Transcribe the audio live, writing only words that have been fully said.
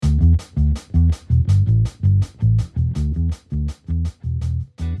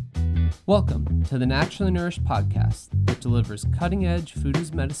Welcome to the Naturally Nourished podcast that delivers cutting-edge food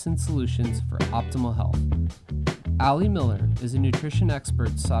as medicine solutions for optimal health. Allie Miller is a nutrition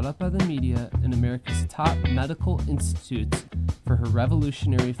expert sought out by the media and America's top medical institutes for her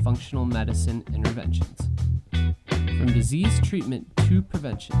revolutionary functional medicine interventions. From disease treatment to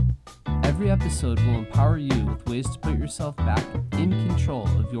prevention, every episode will empower you with ways to put yourself back in control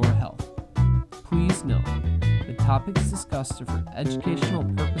of your health. Please note, the topics discussed are for educational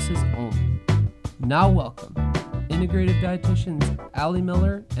purposes only. Now welcome, integrative dietitians Allie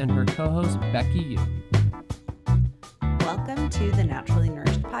Miller and her co-host Becky Yu. Welcome to the Naturally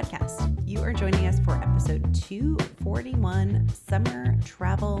Nourished podcast. You are joining us for episode 241, Summer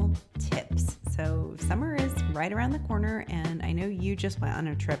Travel Tips. So summer is right around the corner, and I know you just went on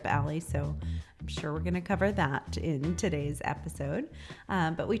a trip, Allie, so I'm sure we're going to cover that in today's episode.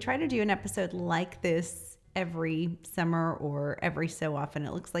 But we try to do an episode like this every summer or every so often.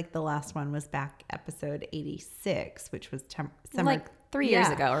 It looks like the last one was back episode 86, which was summer. Like 3 years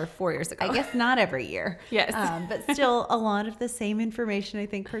ago or 4 years ago. I guess not every year. Yes. But still a lot of the same information I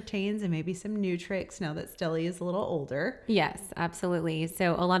think pertains, and maybe some new tricks now that Stelly is a little older. Yes, absolutely.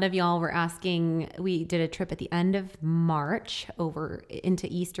 So a lot of y'all were asking, we did a trip at the end of March over into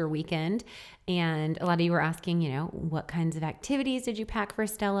Easter weekend. And a lot of you were asking, what kinds of activities did you pack for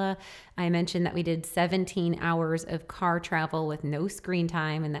Stella? I mentioned that we did 17 hours of car travel with no screen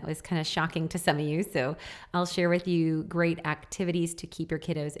time, and that was kind of shocking to some of you. So I'll share with you great activities to keep your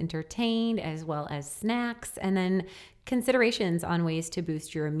kiddos entertained, as well as snacks, and then considerations on ways to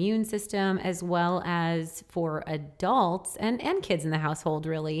boost your immune system, as well as for adults and kids in the household,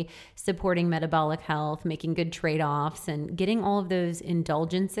 really supporting metabolic health, making good trade-offs, and getting all of those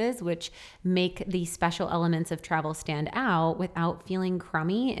indulgences, which make the special elements of travel stand out without feeling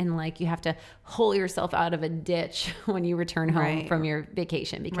crummy and like you have to pull yourself out of a ditch when you return home from your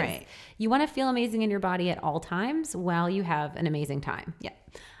vacation, because you want to feel amazing in your body at all times while you have an amazing time. Yeah.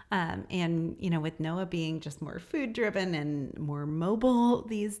 And, with Noah being just more food driven and more mobile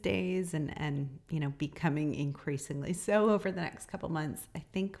these days and becoming increasingly so over the next couple months, I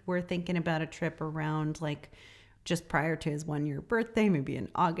think we're thinking about a trip around like just prior to his 1 year birthday, maybe in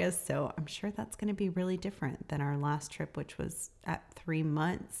August. So I'm sure that's going to be really different than our last trip, which was at 3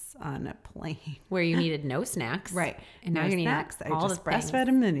 months on a plane. Where you needed no snacks. Right. And now no you need snacks. all I just the things. breastfed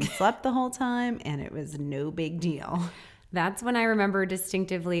him and he slept the whole time and it was no big deal. That's when I remember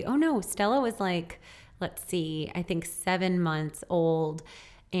distinctively, oh no, Stella was like, let's see, I think 7 months old.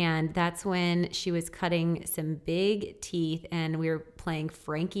 And that's when she was cutting some big teeth and we were playing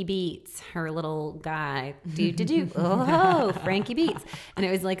Frankie Beats, her little guy. Oh, Frankie Beats. And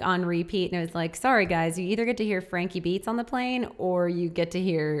it was like on repeat. And it was like, sorry guys, you either get to hear Frankie Beats on the plane or you get to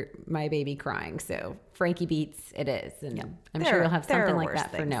hear my baby crying. So Frankie Beats it is. And I'm sure you'll have something like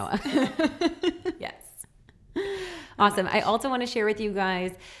that for Noah. Yes. Awesome. I also want to share with you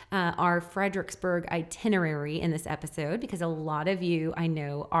guys our Fredericksburg itinerary in this episode, because a lot of you I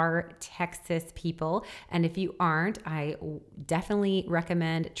know are Texas people. And if you aren't, I definitely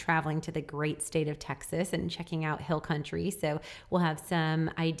recommend traveling to the great state of Texas and checking out Hill Country. So we'll have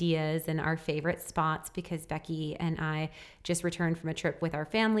some ideas and our favorite spots, because Becky and I just returned from a trip with our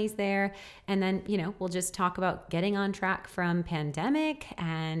families there. And then, we'll just talk about getting on track from pandemic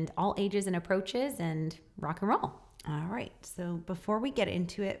and all ages and approaches and rock and roll. All right. So before we get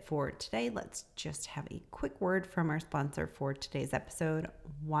into it for today, let's just have a quick word from our sponsor for today's episode,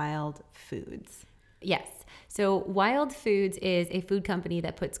 Wild Foods. Yes. So Wild Foods is a food company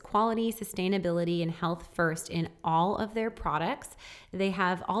that puts quality, sustainability, and health first in all of their products. They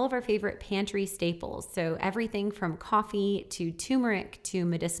have all of our favorite pantry staples. So everything from coffee to turmeric to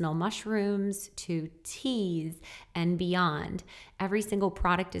medicinal mushrooms to teas and beyond. Every single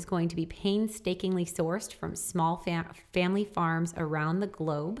product is going to be painstakingly sourced from small family farms around the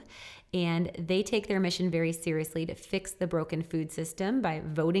globe. And they take their mission very seriously to fix the broken food system by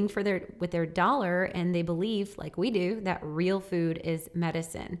voting with their dollar. And they believe, like we do, that real food is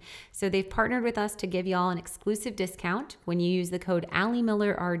medicine. So they've partnered with us to give y'all an exclusive discount. When you use the code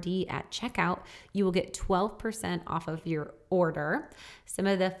AllieMillerRD at checkout, you will get 12% off of your order. Some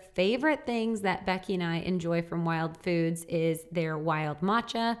of the favorite things that Becky and I enjoy from Wild Foods is their wild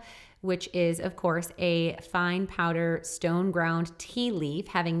matcha, which is, of course, a fine powder stone ground tea leaf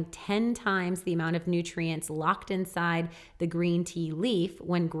having 10 times the amount of nutrients locked inside the green tea leaf.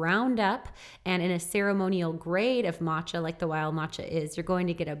 When ground up and in a ceremonial grade of matcha like the wild matcha is, you're going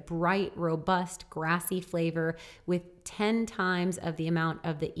to get a bright, robust, grassy flavor with with 10 times of the amount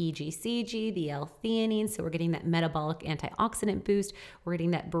of the EGCG, the L-theanine. So we're getting that metabolic antioxidant boost. We're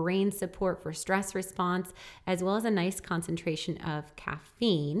getting that brain support for stress response, as well as a nice concentration of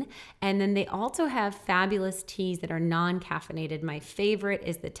caffeine. And then they also have fabulous teas that are non-caffeinated. My favorite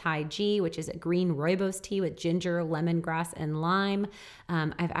is the Tai G, which is a green rooibos tea with ginger, lemongrass, and lime.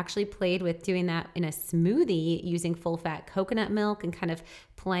 I've actually played with doing that in a smoothie using full-fat coconut milk and kind of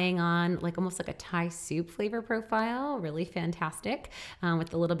playing on like almost like a Thai soup flavor profile. Really fantastic,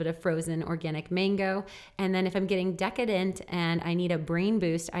 with a little bit of frozen organic mango. And then if I'm getting decadent and I need a brain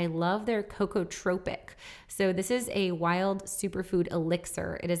boost, I love their Cocotropic. So this is a wild superfood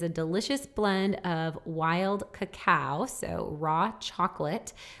elixir. It is a delicious blend of wild cacao, so raw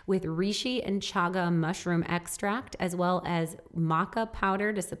chocolate, with reishi and chaga mushroom extract, as well as maca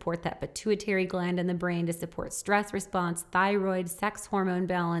powder to support that pituitary gland in the brain to support stress response, thyroid, sex hormone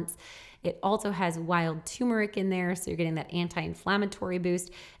balance. It also has wild turmeric in there, so you're getting that anti-inflammatory boost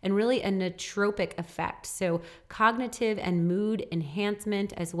and really a nootropic effect. So cognitive and mood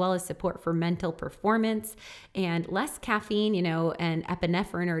enhancement, as well as support for mental performance, and less caffeine, and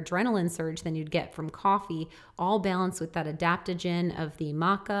epinephrine or adrenaline surge than you'd get from coffee, all balanced with that adaptogen of the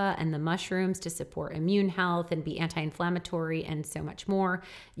maca and the mushrooms to support immune health and be anti-inflammatory and so much more.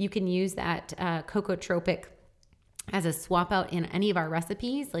 You can use that Cocotropic as a swap out in any of our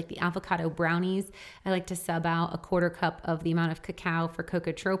recipes, like the avocado brownies. I like to sub out a 1/4 cup of the amount of cacao for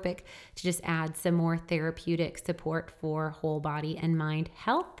Cocotropic to just add some more therapeutic support for whole body and mind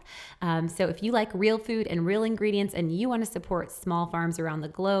health. So if you like real food and real ingredients and you want to support small farms around the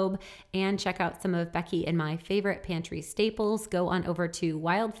globe and check out some of Becky and my favorite pantry staples, go on over to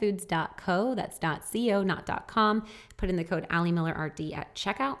wildfoods.co. That's .co, not .com. Put in the code AllieMillerRD at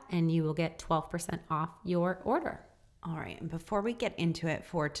checkout and you will get 12% off your order. All right, and before we get into it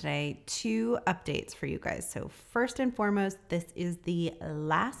for today, 2 updates for you guys. So first and foremost, this is the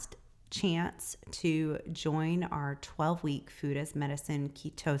last chance to join our 12-week Food as Medicine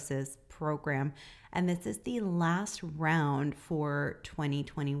ketosis program. And this is the last round for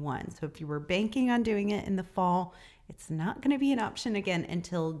 2021. So if you were banking on doing it in the fall, it's not going to be an option again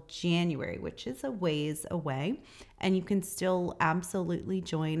until January, which is a ways away. And you can still absolutely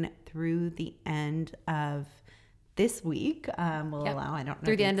join through the end of this week. Will allow, I don't know.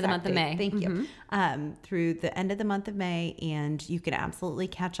 Through the end of the month of May. Thank you. Through the end of the month of May. And you can absolutely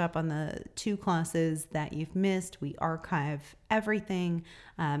catch up on the 2 classes that you've missed. We archive everything.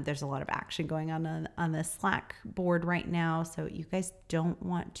 There's a lot of action going on the Slack board right now. So you guys don't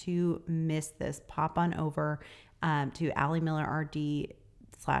want to miss this. Pop on over to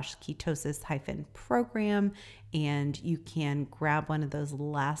AllieMillerRD/ketosis-program and you can grab one of those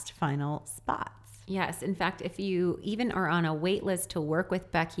last final spots. Yes. In fact, if you even are on a wait list to work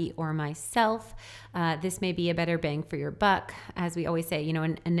with Becky or myself, this may be a better bang for your buck. As we always say,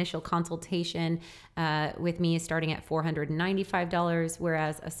 an initial consultation with me is starting at $495,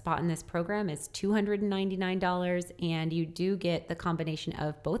 whereas a spot in this program is $299. And you do get the combination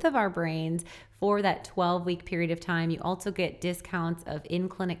of both of our brains for that 12-week period of time. You also get discounts of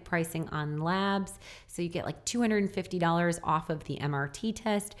in-clinic pricing on labs. So you get like $250 off of the MRT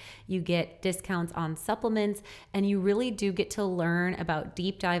test. You get discounts on supplements, and you really do get to learn about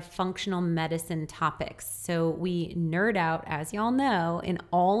deep dive functional medicine topics. So we nerd out, as y'all know, in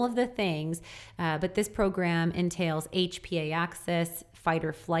all of the things, but this program entails HPA axis, fight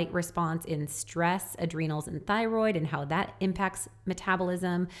or flight response in stress, adrenals, and thyroid, and how that impacts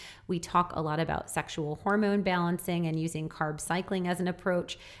metabolism. We talk a lot about sexual hormone balancing and using carb cycling as an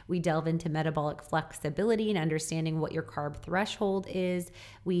approach. We delve into metabolic flexibility and understanding what your carb threshold is.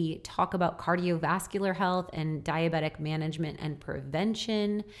 We talk about cardiovascular health and diabetic management and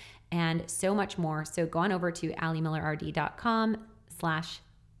prevention, and so much more. So go on over to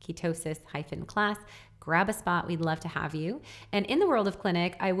AllieMillerRD.com/ketosis-class. Grab a spot. We'd love to have you. And in the world of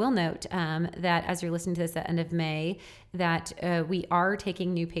clinic, I will note that as you're listening to this at the end of May, that we are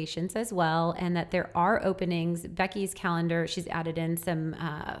taking new patients as well, and that there are openings. Becky's calendar, she's added in some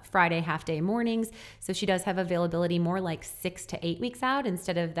Friday half-day mornings. So she does have availability more like 6 to 8 weeks out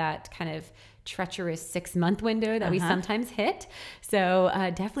instead of that kind of treacherous 6-month window that we sometimes hit. So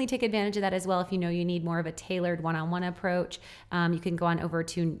definitely take advantage of that as well. If you know you need more of a tailored one-on-one approach, you can go on over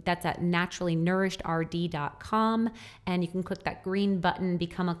to, that's at naturallynourishedrd.com, and you can click that green button,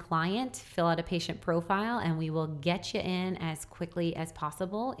 become a client, fill out a patient profile, and we will get you in as quickly as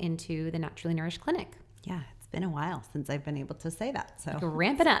possible into the Naturally Nourished Clinic. Yeah, it's been a while since I've been able to say that. So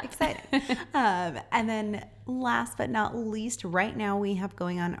ramp it up. Exciting. And then last but not least, right now we have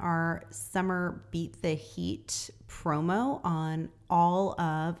going on our Summer Beat the Heat promo on all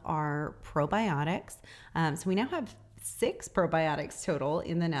of our probiotics. So we now have 6 probiotics total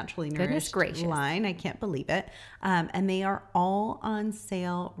in the Naturally Nourished line. I can't believe it. And they are all on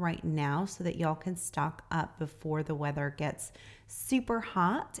sale right now so that y'all can stock up before the weather gets super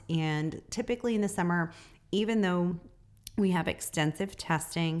hot. And typically in the summer, even though we have extensive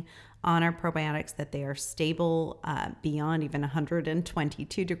testing on our probiotics that they are stable beyond even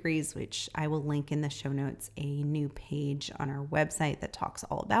 122 degrees, which I will link in the show notes, a new page on our website that talks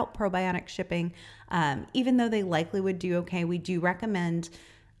all about probiotic shipping. Even though they likely would do okay, we do recommend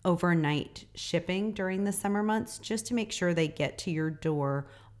overnight shipping during the summer months just to make sure they get to your door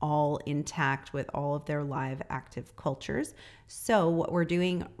all intact with all of their live active cultures. So what we're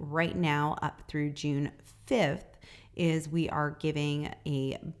doing right now up through June 5th is we are giving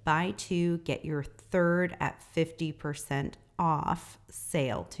a buy two, get your third at 50% off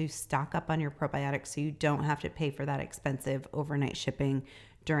sale to stock up on your probiotics so you don't have to pay for that expensive overnight shipping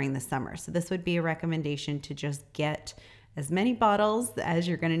during the summer. So this would be a recommendation to just get as many bottles as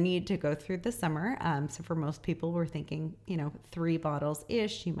you're going to need to go through the summer. So for most people, we're thinking, 3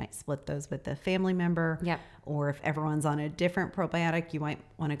 bottles-ish. You might split those with a family member. Yep. Or if everyone's on a different probiotic, you might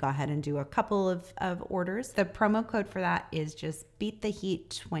want to go ahead and do a couple of orders. The promo code for that is just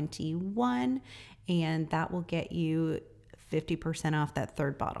BeatTheHeat21, and that will get you 50% off that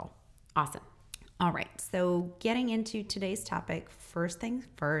third bottle. Awesome. All right. So getting into today's topic, first things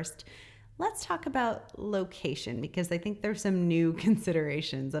first, let's talk about location, because I think there's some new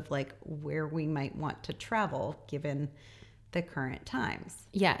considerations of like where we might want to travel given the current times.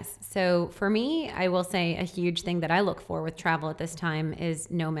 Yes. So for me, I will say a huge thing that I look for with travel at this time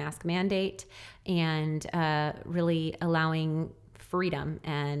is no mask mandate and really allowing freedom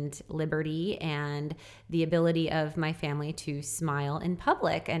and liberty and the ability of my family to smile in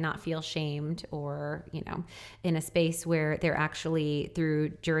public and not feel shamed or, in a space where they're actually through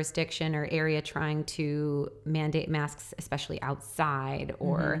jurisdiction or area trying to mandate masks, especially outside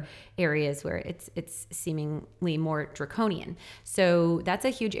or areas where it's seemingly more draconian. So that's a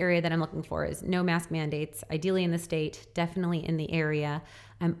huge area that I'm looking for is no mask mandates, ideally in the state, definitely in the area.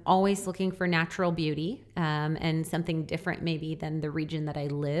 I'm always looking for natural beauty and something different maybe than the region that I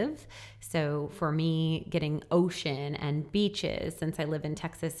live. So for me, getting ocean and beaches, since I live in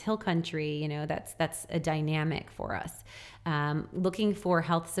Texas Hill Country, that's a dynamic for us. Looking for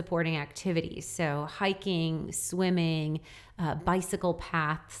health supporting activities. So hiking, swimming, bicycle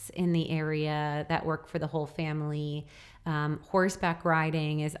paths in the area that work for the whole family. Horseback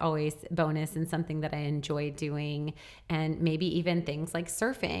riding is always bonus and something that I enjoy doing. And maybe even things like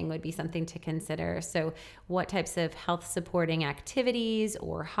surfing would be something to consider. So what types of health supporting activities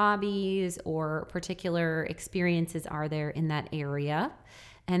or hobbies or particular experiences are there in that area?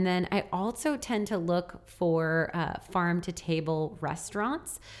 And then I also tend to look for farm-to-table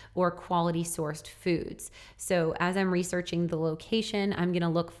restaurants or quality sourced foods. So as I'm researching the location, I'm going to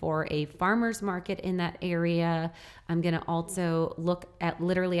look for a farmer's market in that area. I'm going to also look at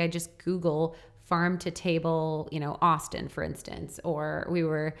I just Google farm to table, Austin, for instance, or we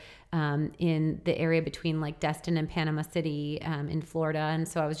were in the area between like Destin and Panama City in Florida. And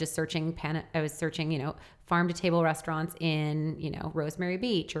so I was just searching, farm to table restaurants in, Rosemary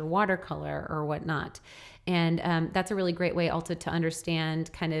Beach or Watercolor or whatnot. And that's a really great way also to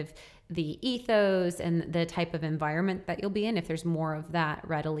understand kind of the ethos and the type of environment that you'll be in if there's more of that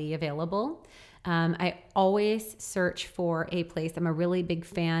readily available. I always search for a place I'm a really big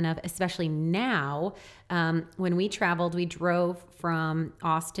fan of, especially now. When we traveled, we drove from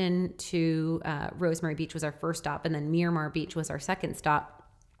Austin to Rosemary Beach was our first stop, and then Miramar Beach was our second stop.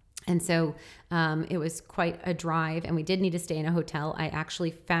 And so it was quite a drive, and we did need to stay in a hotel. I actually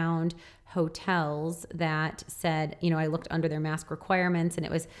found hotels that said, I looked under their mask requirements, and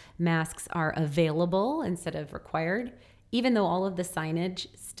it was masks are available instead of required. Even though all of the signage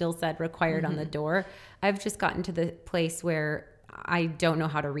still said required on the door, I've just gotten to the place where I don't know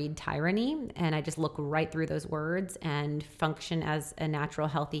how to read tyranny, and I just look right through those words and function as a natural,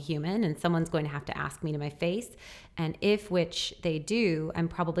 healthy human. And someone's going to have to ask me to my face. And which they do, I'm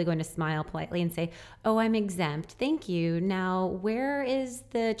probably going to smile politely and say, "Oh, I'm exempt. Thank you. Now, where is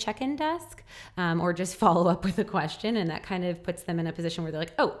the check-in desk?" Or just follow up with a question. And that kind of puts them in a position where they're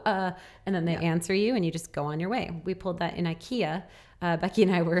like, and then they answer you and you just go on your way. We pulled that in IKEA. Becky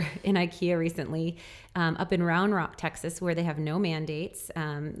and I were in IKEA recently up in Round Rock, Texas, where they have no mandates.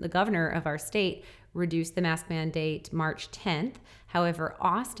 The governor of our state reduced the mask mandate March 10th. However,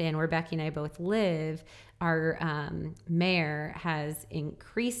 Austin, where Becky and I both live, our mayor has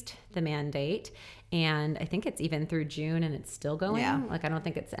increased the mandate. And I think it's even through June and it's still going. Yeah. I don't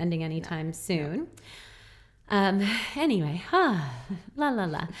think it's ending anytime soon. Anyway, la la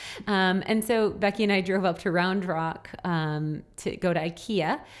la. And so Becky and I drove up to Round Rock to go to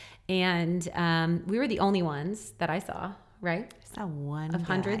IKEA, and we were the only ones that I saw, right? I saw one of guy.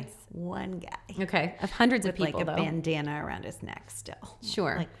 Hundreds? One guy. Okay, of hundreds With of people, like a though. bandana around his neck still.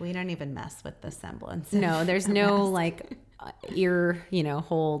 Sure. Like we don't even mess with the semblance. No, there's no like ear,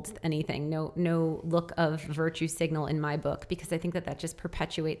 hold anything. No look of virtue signal in my book, because I think that just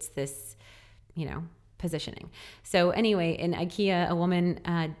perpetuates this, positioning. So anyway, in IKEA, a woman,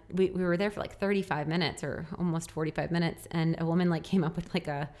 we were there for like 35 minutes or almost 45 minutes. And a woman like came up with like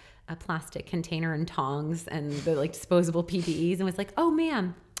a plastic container and tongs and the like disposable PPEs and was like, "Oh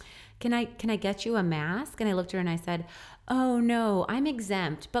ma'am, can I get you a mask?" And I looked at her and I said, "Oh no, I'm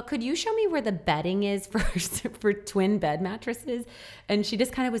exempt, but could you show me where the bedding is for twin bed mattresses?" And she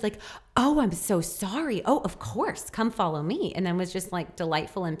just kind of was like, "Oh, I'm so sorry. Oh, of course, come follow me." And then was just like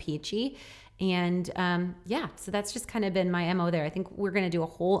delightful and peachy. And so that's just kind of been my MO there. I think we're going to do a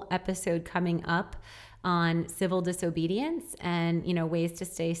whole episode coming up on civil disobedience and, ways to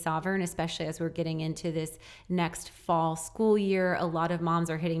stay sovereign, especially as we're getting into this next fall school year. A lot of moms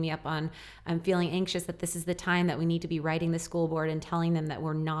are hitting me up on, I'm feeling anxious that this is the time that we need to be writing the school board and telling them that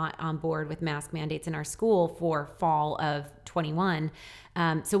we're not on board with mask mandates in our school for fall of 21.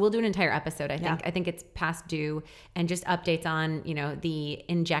 So we'll do an entire episode, I think. Yeah. I think it's past due, and just updates on, the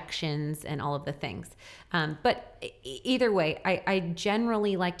injections and all of the things. But either way, I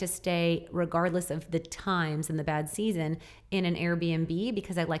generally like to stay, regardless of the times and the bad season, in an Airbnb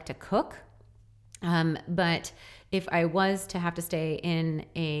because I like to cook. But if I was to have to stay in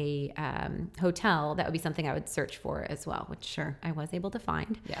a hotel, that would be something I would search for as well, which Sure. I was able to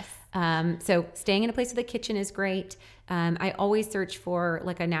find. Yes. So staying in a place with a kitchen is great. I always search for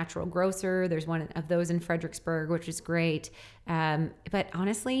like a natural grocer. There's one of those in Fredericksburg, which is great. But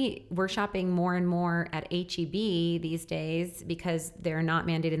honestly, we're shopping more and more at H-E-B these days because they're not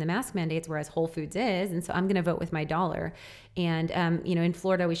mandating the mask mandates, whereas Whole Foods is. And so I'm going to vote with my dollar. And, in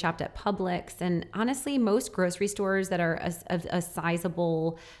Florida, we shopped at Publix. And honestly, most grocery stores that are a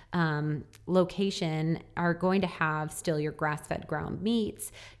sizable location are going to have still your grass-fed ground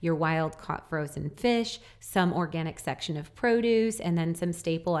meats, your wild-caught frozen fish, some organic section of produce, and then some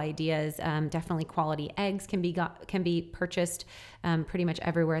staple ideas. Definitely quality eggs can be purchased pretty much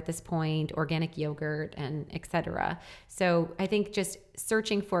everywhere at this point, organic yogurt, and etc. So I think just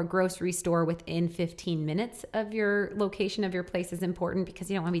searching for a grocery store within 15 minutes of your location of your place is important because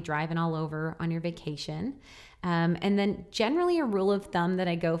you don't want to be driving all over on your vacation. And then generally a rule of thumb that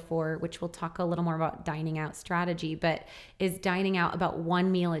I go for, which we'll talk a little more about dining out strategy, but is dining out about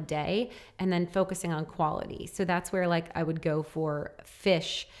one meal a day and then focusing on quality. So that's where like I would go for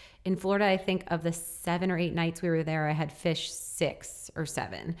fish. In Florida, I think of the 7 or 8 nights we were there, I had fish 6 or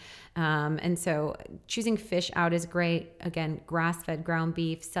 7. And so choosing fish out is great. Again, grass-fed ground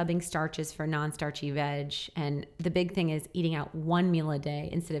beef, subbing starches for non-starchy veg. And the big thing is eating out one meal a day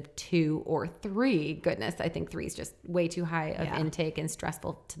instead of 2 or 3. Goodness, I think 3 is just way too high of intake and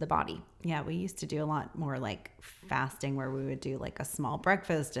stressful to the body. Yeah, we used to do a lot more like fasting where we would do like a small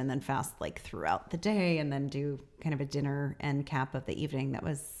breakfast and then fast like throughout the day and then do kind of a dinner end cap of the evening that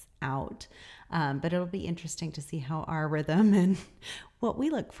was out. But it'll be interesting to see how our rhythm and what we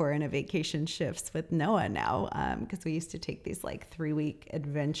look for in a vacation shifts with Noah now, because we used to take these like 3-week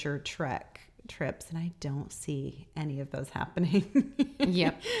adventure trek trips and I don't see any of those happening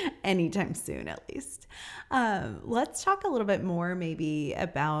anytime soon, at least. Let's talk a little bit more maybe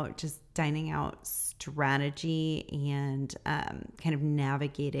about just dining out strategy and kind of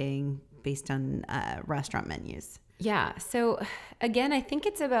navigating based on restaurant menus. Yeah. So again, I think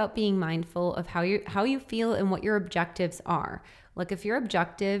it's about being mindful of how you feel and what your objectives are. Like if your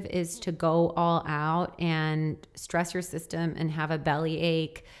objective is to go all out and stress your system and have a belly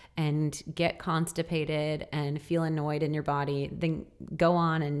ache and get constipated and feel annoyed in your body, then go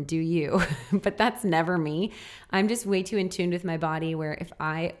on and do you. But that's never me. I'm just way too in tune with my body where if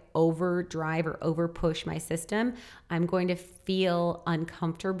I overdrive or overpush my system, I'm going to feel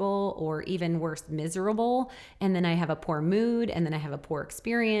uncomfortable or even worse, miserable. And then I have a poor mood and then I have a poor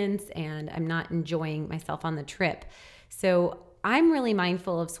experience and I'm not enjoying myself on the trip. So I'm really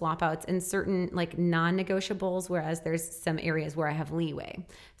mindful of swap outs and certain like non-negotiables, whereas there's some areas where I have leeway.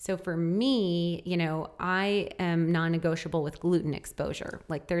 So for me, I am non-negotiable with gluten exposure.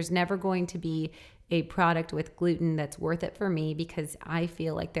 Like there's never going to be a product with gluten that's worth it for me because I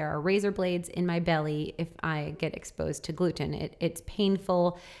feel like there are razor blades in my belly if I get exposed to gluten. It's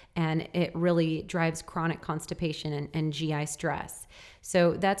painful and it really drives chronic constipation and GI stress.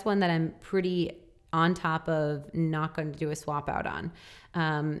 So that's one that I'm pretty on top of not going to do a swap out on.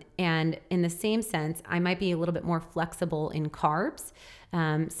 And in the same sense, I might be a little bit more flexible in carbs.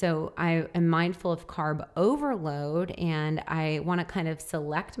 So I am mindful of carb overload, and I want to kind of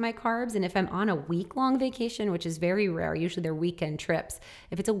select my carbs. And if I'm on a week-long vacation, which is very rare, usually they're weekend trips.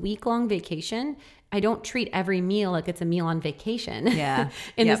 If it's a week-long vacation, I don't treat every meal like it's a meal on vacation. Yeah.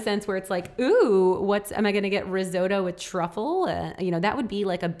 In the sense where it's like, ooh, am I going to get risotto with truffle? That would be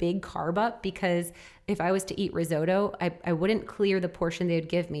like a big carb up, because if I was to eat risotto, I wouldn't clear the portion they would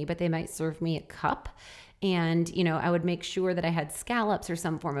give me, but they might serve me a cup. And, I would make sure that I had scallops or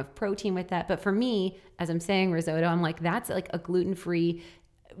some form of protein with that. But for me, as I'm saying risotto, I'm like, that's like a gluten-free,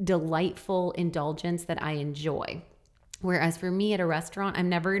 delightful indulgence that I enjoy. Whereas for me at a restaurant, I'm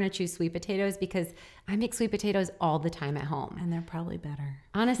never going to choose sweet potatoes, because I make sweet potatoes all the time at home. And they're probably better.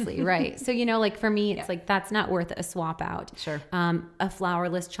 Honestly, right. So, like for me, it's like, that's not worth a swap out. Sure. A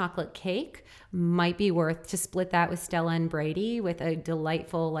flourless chocolate cake might be worth to split that with Stella and Brady with a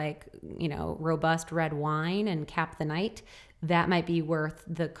delightful, robust red wine and cap the night. That might be worth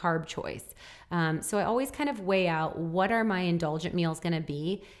the carb choice. So I always kind of weigh out, what are my indulgent meals going to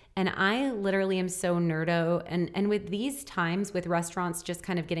be? And I literally am so nerdo. And with these times with restaurants just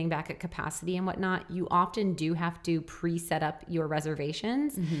kind of getting back at capacity and whatnot, you often do have to pre-set up your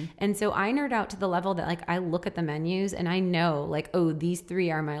reservations. Mm-hmm. And so I nerd out to the level that I look at the menus and I know these 3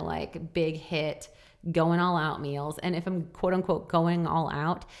 are my big hit, going all out meals. And if I'm quote unquote going all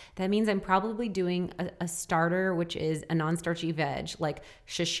out, that means I'm probably doing a starter, which is a non-starchy veg, like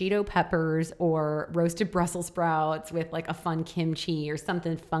shishito peppers or roasted Brussels sprouts with a fun kimchi or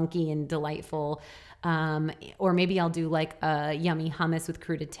something funky and delightful. Or maybe I'll do a yummy hummus with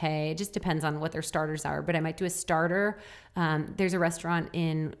crudité. It just depends on what their starters are, but I might do a starter. There's a restaurant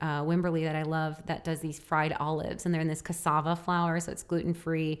in Wimberley that I love that does these fried olives, and they're in this cassava flour, so it's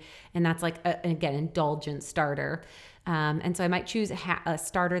gluten-free, and that's again, indulgent starter. And so I might choose a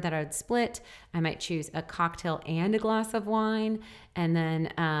starter that I would split. I might choose a cocktail and a glass of wine. And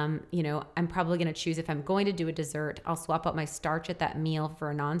then, I'm probably going to choose, if I'm going to do a dessert, I'll swap out my starch at that meal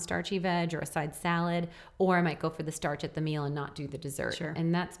for a non-starchy veg or a side salad, or I might go for the starch at the meal and not do the dessert. Sure.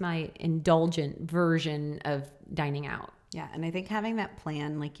 And that's my indulgent version of dining out. Yeah. And I think having that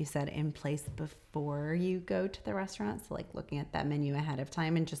plan, like you said, in place before you go to the restaurant, so looking at that menu ahead of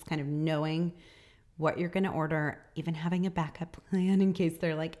time and just kind of knowing what you're going to order, even having a backup plan in case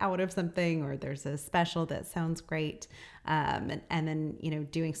they're out of something or there's a special that sounds great. And then,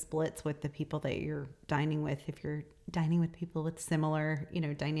 doing splits with the people that you're dining with. If you're dining with people with similar,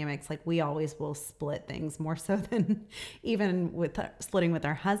 dynamics, we always will split things more so than even with splitting with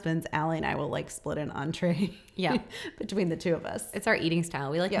our husbands. Allie and I will split an entree between the two of us. It's our eating style.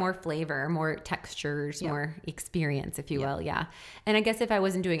 We like more flavor, more textures, more experience, if you will. Yeah. And I guess if I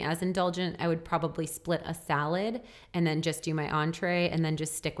wasn't doing as indulgent, I would probably split a salad and then just do my entree and then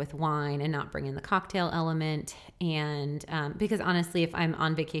just stick with wine and not bring in the cocktail element. And because honestly, if I'm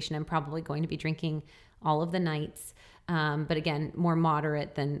on vacation, I'm probably going to be drinking all of the nights. But again, more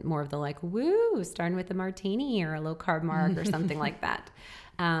moderate than more of the starting with a martini or a low carb marg or something like that.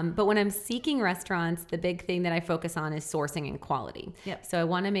 But when I'm seeking restaurants, the big thing that I focus on is sourcing and quality. Yep. So I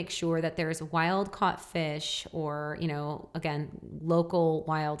want to make sure that there's wild caught fish or, again, local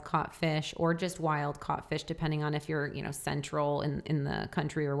wild caught fish or just wild caught fish, depending on if you're, central in the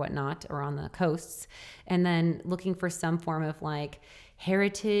country or whatnot, or on the coasts. And then looking for some form of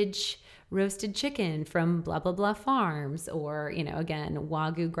heritage roasted chicken from blah, blah, blah farms, or, again,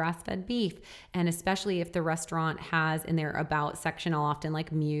 Wagyu grass-fed beef. And especially if the restaurant has in their about section, I'll often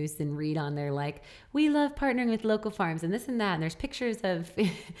muse and read on there, we love partnering with local farms and this and that. And there's pictures of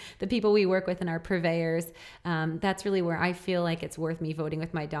the people we work with and our purveyors. That's really where I feel like it's worth me voting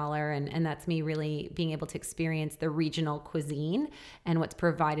with my dollar. And that's me really being able to experience the regional cuisine and what's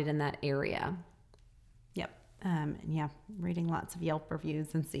provided in that area. Reading lots of Yelp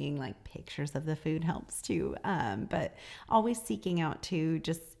reviews and seeing pictures of the food helps too. But always seeking out to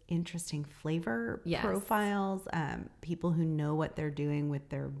just interesting flavor profiles, people who know what they're doing with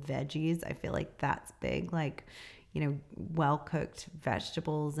their veggies. I feel like that's big, well-cooked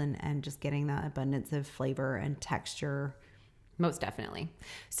vegetables and just getting that abundance of flavor and texture. Most definitely.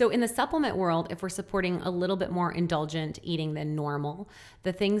 So in the supplement world, if we're supporting a little bit more indulgent eating than normal,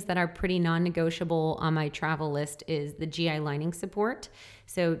 the things that are pretty non-negotiable on my travel list is the GI lining support.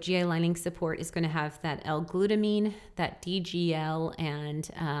 So GI lining support is going to have that L-glutamine, that DGL,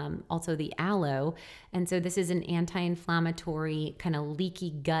 and also the aloe. And so this is an anti-inflammatory kind of leaky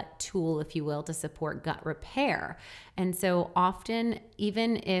gut tool, if you will, to support gut repair. And so often,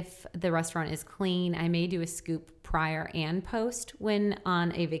 even if the restaurant is clean, I may do a scoop prior and post when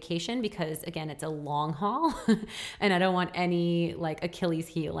on a vacation, because again, it's a long haul and I don't want any like Achilles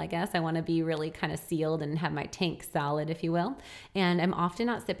heel, I guess. I want to be really kind of sealed and have my tank solid, if you will. And I'm often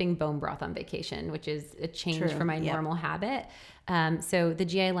not sipping bone broth on vacation, which is a change from my normal habit. So the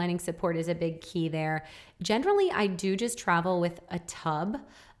GI lining support is a big key there. Generally, I do just travel with a tub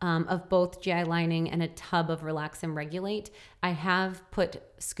of both GI lining and a tub of Relax and Regulate. I have put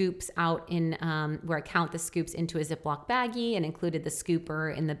scoops out in where I count the scoops into a Ziploc baggie and included the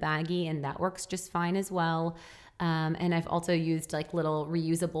scooper in the baggie, and that works just fine as well. And I've also used like little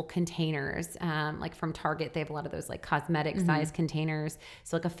reusable containers, like from Target. They have a lot of those like cosmetic size containers.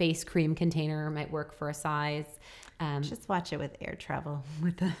 So like a face cream container might work for a size. Just watch it with air travel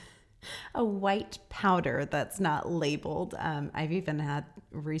with a white powder that's not labeled. I've even had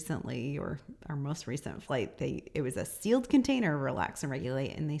recently, or our most recent flight, it was a sealed container, Relax and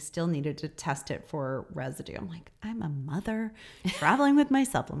Regulate, and they still needed to test it for residue. I'm like, I'm a mother traveling with my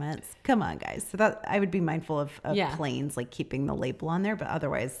supplements. Come on, guys. So that I would be mindful of planes, like keeping the label on there, but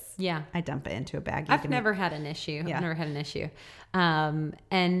otherwise, I dump it into a bag. I've never had an issue. I've never had an issue. And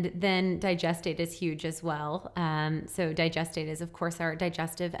then digestate is huge as well. So digestate is, of course, our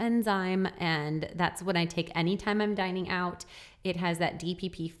digestive enzyme, and that's what I take anytime I'm dining out. It has that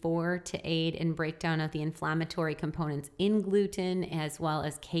DPP4 to aid in breakdown of the inflammatory components in gluten as well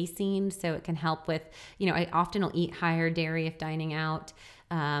as casein. So it can help with, I often will eat higher dairy if dining out.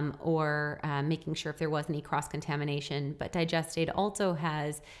 Or making sure if there was any cross-contamination. But digestate also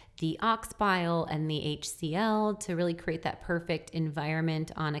has the ox bile and the HCl to really create that perfect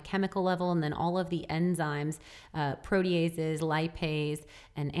environment on a chemical level, and then all of the enzymes, proteases, lipase,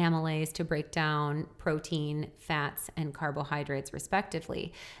 and amylase to break down protein, fats, and carbohydrates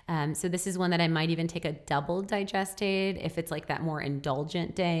respectively. So this is one that I might even take a double digestate if it's like that more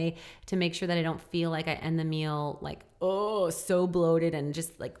indulgent day, to make sure that I don't feel like I end the meal like, oh, so bloated and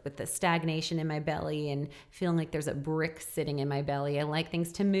just like with the stagnation in my belly and feeling like there's a brick sitting in my belly. I like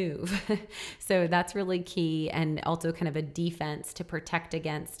things to move. So that's really key, and also kind of a defense to protect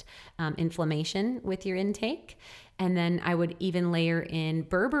against inflammation with your intake. And then I would even layer in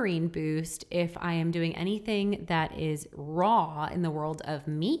berberine boost if I am doing anything that is raw in the world of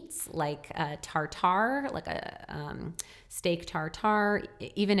meats, like tartare, like a steak tartare.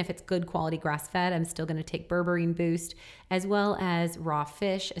 Even if it's good quality grass-fed, I'm still going to take berberine boost, as well as raw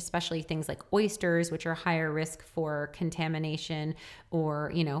fish, especially things like oysters, which are higher risk for contamination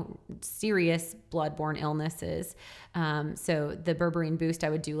or, serious bloodborne illnesses. So the berberine boost, I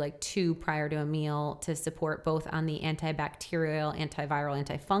would do like 2 prior to a meal to support both on the antibacterial, antiviral,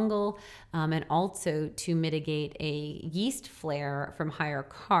 antifungal, and also to mitigate a yeast flare from higher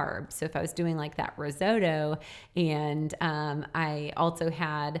carbs. So if I was doing like that risotto, and I also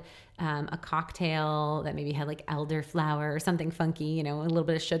had a cocktail that maybe had like elderflower or something funky, a little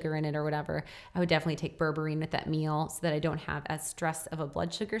bit of sugar in it or whatever, I would definitely take berberine with that meal so that I don't have as stress of a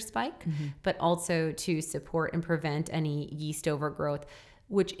blood sugar spike, but also to support and prevent any yeast overgrowth,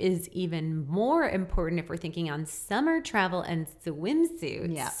 which is even more important if we're thinking on summer travel and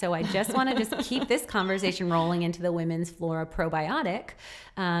swimsuits. Yeah. So I just want to keep this conversation rolling into the Women's Flora probiotic,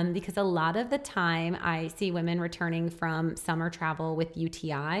 because a lot of the time I see women returning from summer travel with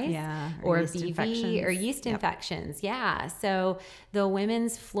UTIs or BV or yeast infections. Yeah. So the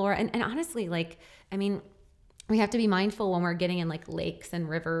Women's Flora, and honestly, we have to be mindful when we're getting in like lakes and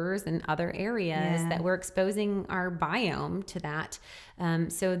rivers and other areas that we're exposing our biome to that.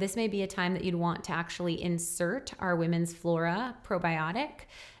 So this may be a time that you'd want to actually insert our Women's Flora probiotic.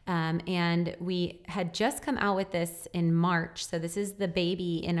 And we had just come out with this in March. So this is the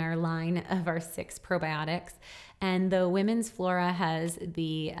baby in our line of our 6 probiotics. And the Women's Flora has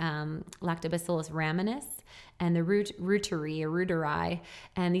the Lactobacillus rhamnosus and the reuteri.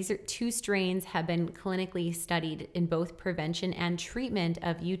 And these are 2 strains have been clinically studied in both prevention and treatment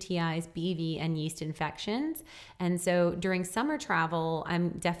of UTIs, BV, and yeast infections. And so during summer travel, I'm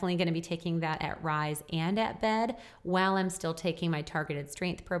definitely going to be taking that at rise and at bed, while I'm still taking my targeted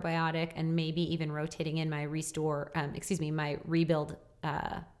strength probiotic, and maybe even rotating in my my rebuild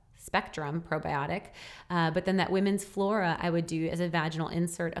spectrum probiotic. But then that Women's Flora I would do as a vaginal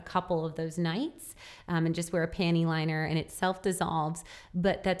insert a couple of those nights, and just wear a panty liner, and it self-dissolves.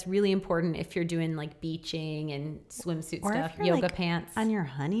 But that's really important if you're doing like beaching and swimsuit or stuff, yoga like pants. On your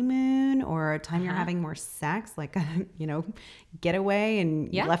honeymoon or a time you're having more sex, like, getaway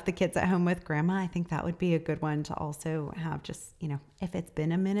and you left the kids at home with grandma. I think that would be a good one to also have, just, if it's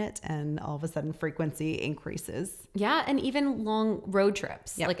been a minute and all of a sudden frequency increases. Yeah. And even long road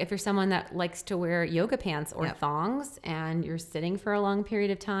trips. Like if you're someone that likes to wear yoga pants or thongs and you're sitting for a long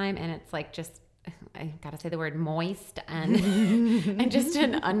period of time and it's like just I gotta say the word moist and and just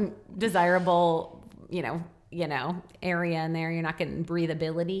an undesirable, area in there. You're not getting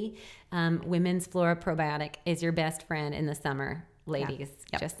breathability. Women's Flora Probiotic is your best friend in the summer, ladies.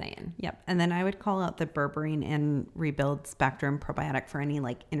 Yep. Just saying. Yep. And then I would call out the Berberine and Rebuild Spectrum Probiotic for any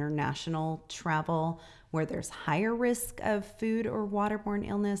like international travel where there's higher risk of food or waterborne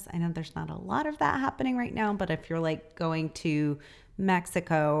illness. I know there's not a lot of that happening right now, but if you're like going to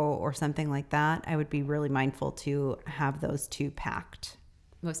Mexico or something like that, I would be really mindful to have those two packed.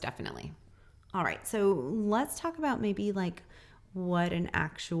 Most definitely. All right. So let's talk about maybe like what an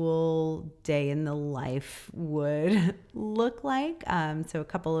actual day in the life would look like. So a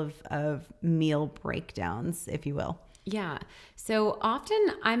couple of meal breakdowns, if you will. Yeah. So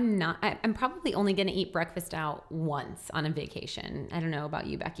often I'm probably only going to eat breakfast out once on a vacation. I don't know about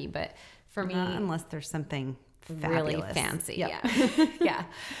you, Becky, but for me, unless there's something really fabulous. fancy. Yep. Yeah. Yeah.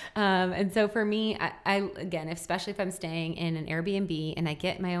 And so for me, I, again, especially if I'm staying in an Airbnb and I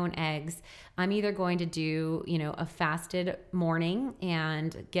get my own eggs, I'm either going to do, a fasted morning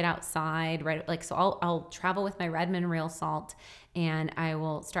and get outside, right? Like, so I'll travel with my Redmond Real Salt, and I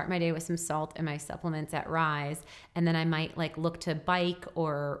will start my day with some salt and my supplements at Rise. And then I might like look to bike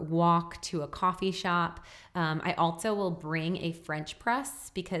or walk to a coffee shop. I also will bring a French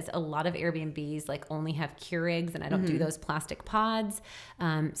press because a lot of Airbnbs like only have Keurigs, and I don't do those plastic pods.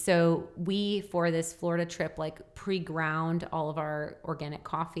 So we, for this Florida trip, like pre-ground all of our organic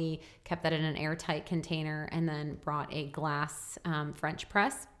coffee, kept that in an airtight container, and then brought a glass French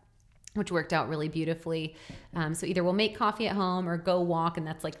press, which worked out really beautifully. So either we'll make coffee at home or go walk, and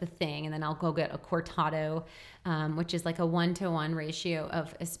that's like the thing. And then I'll go get a cortado, which is like a 1-to-1 ratio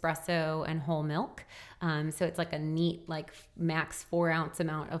of espresso and whole milk. So it's like a neat, like max 4-ounce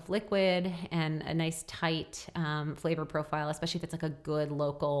amount of liquid and a nice tight flavor profile, especially if it's like a good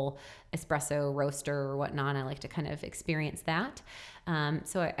local espresso roaster or whatnot. I like to kind of experience that.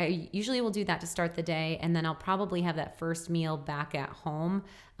 So I usually will do that to start the day, and then I'll probably have that first meal back at home,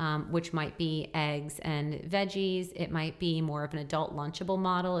 which might be eggs and veggies. It might be more of an adult lunchable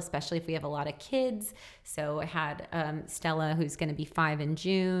model, especially if we have a lot of kids. So I had Stella, who's going to be 5 in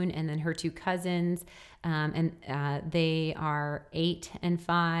June, and then her 2 cousins, and they are 8 and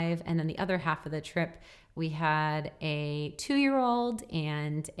 5. And then the other half of the trip, we had a 2-year-old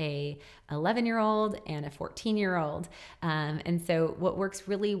and a 11-year-old and a 14-year-old. And so what works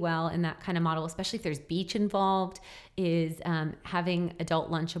really well in that kind of model, especially if there's beach involved, is having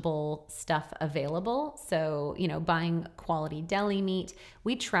adult lunchable stuff available. So, buying quality deli meat.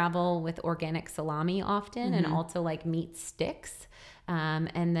 We travel with organic salami often, and also like meat sticks.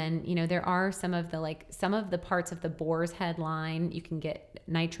 And then, there are some of the parts of the Boar's Head line you can get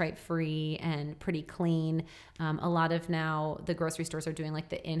nitrite free and pretty clean. A lot of now the grocery stores are doing like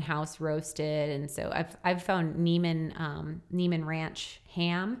the in-house roasted. And so I've found Neiman Ranch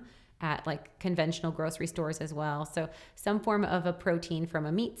ham at like conventional grocery stores as well. So some form of a protein from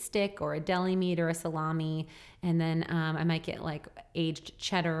a meat stick or a deli meat or a salami. And then I might get like aged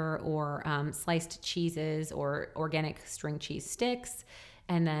cheddar or sliced cheeses or organic string cheese sticks.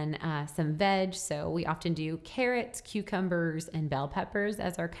 And then some veg. So we often do carrots, cucumbers, and bell peppers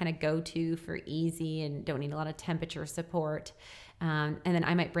as our kind of go-to for easy and don't need a lot of temperature support. And then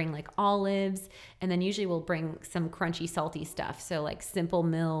I might bring like olives, and then usually we'll bring some crunchy, salty stuff. So like Simple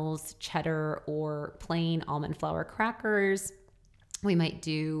Mills, cheddar, or plain almond flour crackers. We might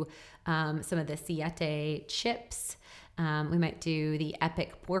do some of the Siete chips. We might do the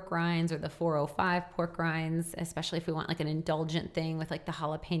Epic pork rinds or the 405 pork rinds, especially if we want like an indulgent thing with like the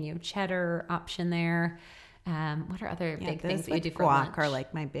jalapeno cheddar option there. What are other big things that you do for guac lunch? are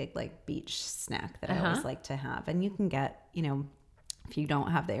like my big like beach snack that I always like to have. And you can get, if you don't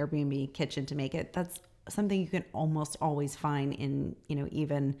have the Airbnb kitchen to make it, that's something you can almost always find in,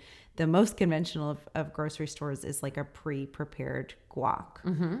 even the most conventional of grocery stores is like a pre-prepared guac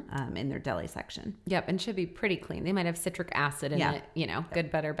in their deli section. Yep, and should be pretty clean. They might have citric acid in it, good,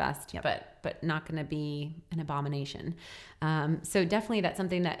 better, best, but not going to be an abomination. So definitely that's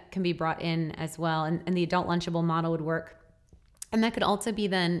something that can be brought in as well. And the adult lunchable model would work. And that could also be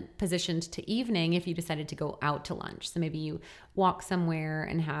then positioned to evening if you decided to go out to lunch. So maybe you walk somewhere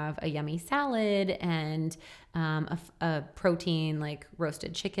and have a yummy salad and a protein like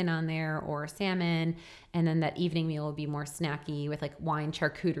roasted chicken on there or salmon. And then that evening meal will be more snacky with like wine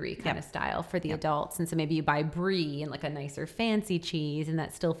charcuterie kind of style for the adults. And so maybe you buy brie and like a nicer fancy cheese, and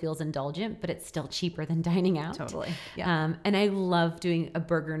that still feels indulgent, but it's still cheaper than dining out. Totally. Yeah. And I love doing a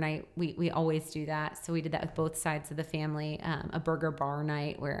burger night. We always do that. So we did that with both sides of the family, a burger bar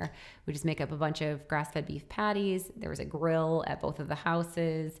night where we just make up a bunch of grass-fed beef patties. There was a grill available at both of the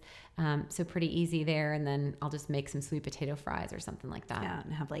houses. So pretty easy there. And then I'll just make some sweet potato fries or something like that. Yeah,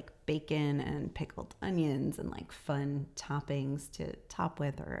 and have like bacon and pickled onions and like fun toppings to top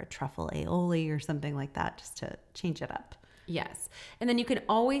with, or a truffle aioli or something like that, just to change it up. Yes. And then you can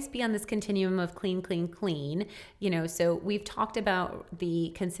always be on this continuum of clean, clean, clean. So we've talked about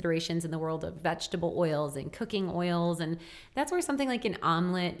the considerations in the world of vegetable oils and cooking oils. And that's where something like an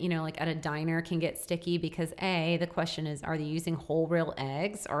omelet, like at a diner can get sticky because the question is, are they using whole real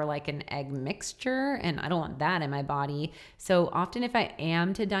eggs or like an egg mixture? And I don't want that in my body. So often if I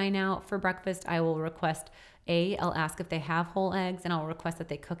am to dine out for breakfast, I will request I'll ask if they have whole eggs, and I'll request that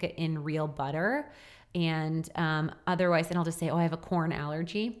they cook it in real butter. And otherwise, then I'll just say, I have a corn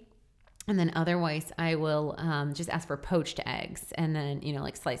allergy. And then otherwise, I will just ask for poached eggs, and then,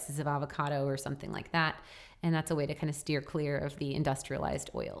 like slices of avocado or something like that. And that's a way to kind of steer clear of the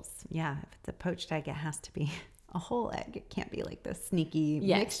industrialized oils. Yeah, if it's a poached egg, it has to be a whole egg. It can't be like the sneaky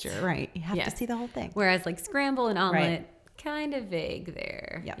mixture, right? You have to see the whole thing. Whereas like scramble and omelet, kind of vague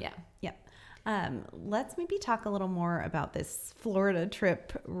there. Yep. Let's maybe talk a little more about this Florida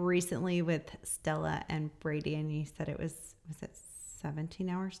trip recently with Stella and Brady. And you said was it 17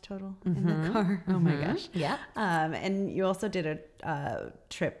 hours total in the car? Oh my gosh. Yeah. And you also did a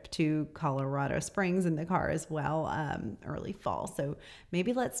trip to Colorado Springs in the car as well, early fall. So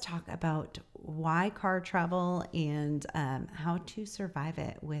maybe let's talk about why car travel and how to survive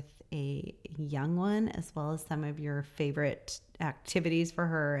it with a young one, as well as some of your favorite activities for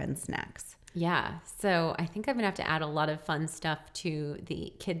her and snacks. Yeah. So I think I'm going to have to add a lot of fun stuff to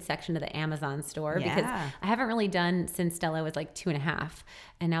the kids section of the Amazon store because I haven't really done since Stella was like 2.5.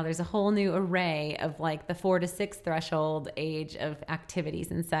 And now there's a whole new array of like the 4 to 6 threshold age of activities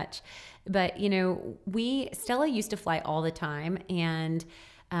and such. But, Stella used to fly all the time, and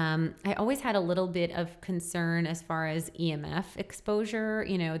I always had a little bit of concern as far as EMF exposure.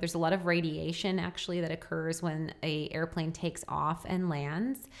 There's a lot of radiation actually that occurs when an airplane takes off and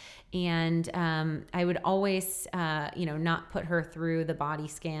lands. And I would always, not put her through the body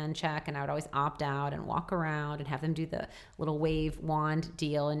scan check, and I would always opt out and walk around and have them do the little wave wand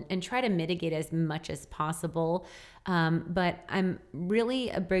deal and try to mitigate as much as possible. But I'm really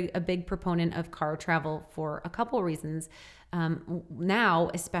a big proponent of car travel for a couple of reasons. Now,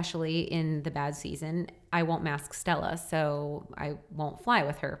 especially in the bad season, I won't mask Stella, so I won't fly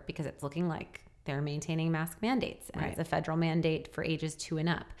with her because it's looking like they're maintaining mask mandates. And it's a federal mandate for ages 2 and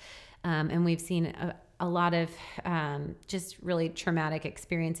up. And we've seen a lot of just really traumatic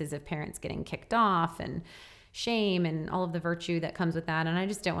experiences of parents getting kicked off and shame and all of the virtue that comes with that. And I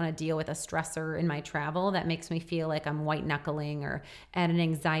just don't want to deal with a stressor in my travel that makes me feel like I'm white knuckling or at an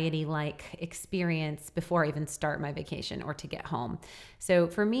anxiety-like experience before I even start my vacation or to get home. So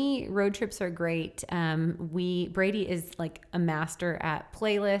for me, road trips are great. Brady is like a master at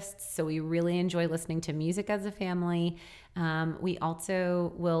playlists, so we really enjoy listening to music as a family. We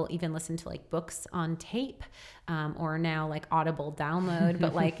also will even listen to like books on tape, or now like Audible download,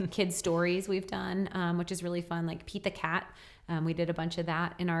 but like kid stories we've done, which is really fun. Like Pete the Cat. We did a bunch of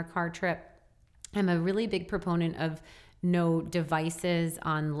that in our car trip. I'm a really big proponent of no devices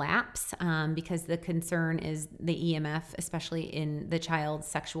on laps, because the concern is the EMF, especially in the child's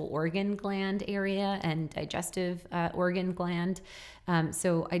sexual organ gland area and digestive organ gland.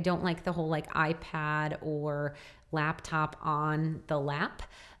 So I don't like the whole like iPad or laptop on the lap.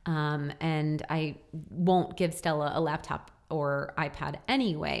 And I won't give Stella a laptop or iPad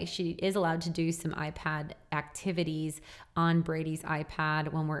anyway. She is allowed to do some iPad activities on Brady's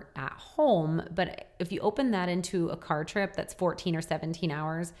iPad when we're at home. But if you open that into a car trip that's 14 or 17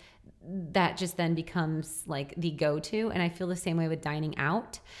 hours, that just then becomes like the go-to. And I feel the same way with dining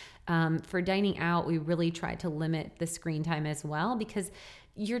out. For dining out, we really try to limit the screen time as well, because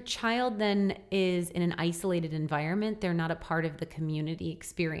your child then is in an isolated environment. They're not a part of the community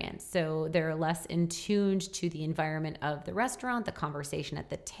experience. So they're less in tuned to the environment of the restaurant, the conversation at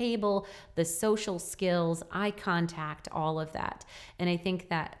the table, the social skills, eye contact, all of that. And I think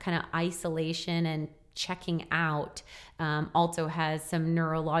that kind of isolation and checking out also has some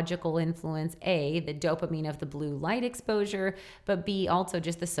neurological influence. A, the dopamine of the blue light exposure, but B, also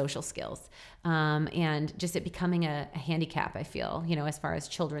just the social skills. And just it becoming a handicap, I feel, as far as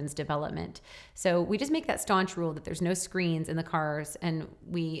children's development. So we just make that staunch rule that there's no screens in the cars, and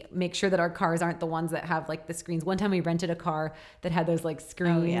we make sure that our cars aren't the ones that have like the screens. One time we rented a car that had those like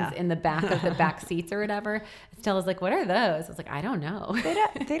screens in the back of the back seats or whatever. Stella's like, "What are those?" I was like, "I don't know.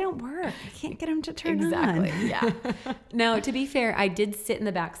 They don't work. I can't get them to turn Exactly. Yeah. Now, to be fair, I did sit in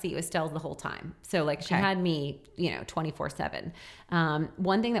the back seat with Stella the whole time. So like she had me, 24/7.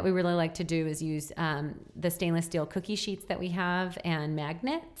 One thing that we really like to do is use the stainless steel cookie sheets that we have and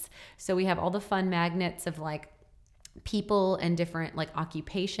magnets. So we have all the fun magnets of like people and different like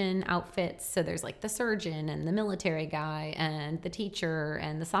occupation outfits. So there's like the surgeon and the military guy and the teacher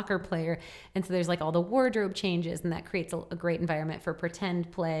and the soccer player. And so there's like all the wardrobe changes, and that creates a great environment for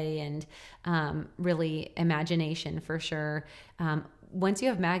pretend play and really imagination for sure. Once you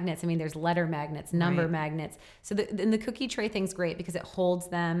have magnets, I mean, there's letter magnets, number magnets. So the cookie tray thing's great because it holds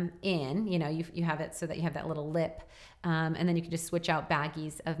them in, you have it so that you have that little lip. And then you can just switch out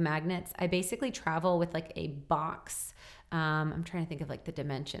baggies of magnets. I basically travel with like a box. I'm trying to think of like the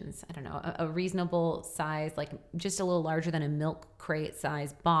dimensions. I don't know, a reasonable size, like just a little larger than a milk crate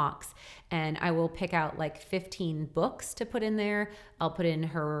size box. And I will pick out like 15 books to put in there. I'll put in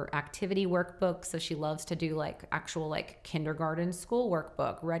her activity workbook. So she loves to do like actual like kindergarten school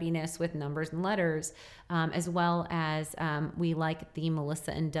workbook, readiness with numbers and letters, as well as we like the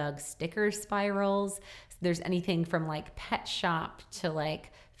Melissa and Doug sticker spirals. So there's anything from like pet shop to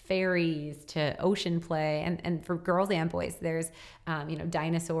like fairies to ocean play, and for girls and boys there's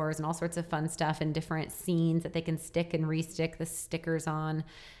dinosaurs and all sorts of fun stuff and different scenes that they can stick and re-stick the stickers on.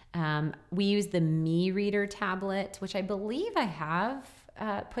 We use the Me Reader tablet, which I believe I have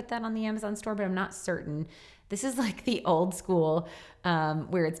put that on the Amazon store, but I'm not certain. This is like the old school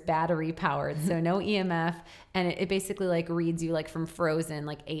where it's battery powered, so no EMF, and it basically like reads you like from Frozen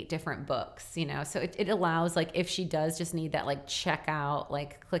like 8 different books, so it allows like if she does just need that like check out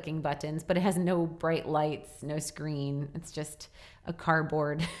like clicking buttons, but it has no bright lights, no screen. It's just a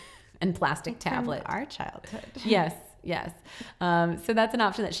cardboard and plastic tablet. From our childhood. Yes. So that's an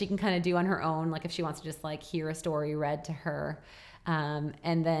option that she can kind of do on her own, like if she wants to just like hear a story read to her.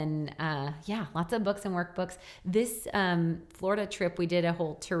 And then, lots of books and workbooks. This Florida trip, we did a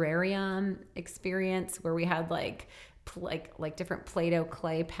whole terrarium experience where we had like different Play-Doh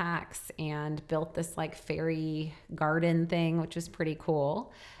clay packs and built this like fairy garden thing, which was pretty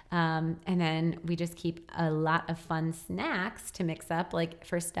cool. And then we just keep a lot of fun snacks to mix up. Like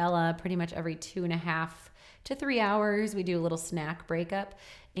for Stella, pretty much every 2.5 to 3 hours, we do a little snack breakup.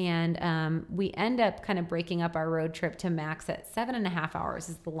 And we end up kind of breaking up our road trip to max at 7.5 hours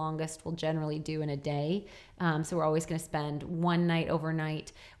is the longest we'll generally do in a day. So we're always going to spend one night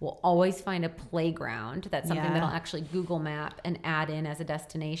overnight. We'll always find a playground. That's something that I'll actually Google map and add in as a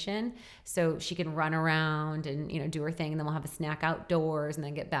destination. So she can run around and, do her thing. And then we'll have a snack outdoors and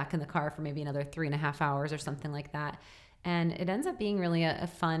then get back in the car for maybe another 3.5 hours or something like that. And it ends up being really a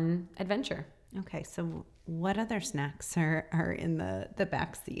fun adventure. Okay, so what other snacks are in the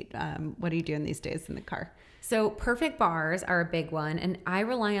back seat? What are you doing these days in the car? So Perfect bars are a big one, and I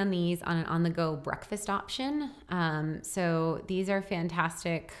rely on these on an on-the-go breakfast option. So these are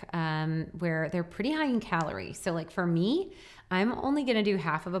fantastic, where they're pretty high in calories. So like for me, I'm only going to do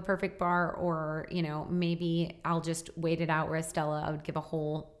half of a Perfect bar, or maybe I'll just wait it out. Whereas Stella, I would give a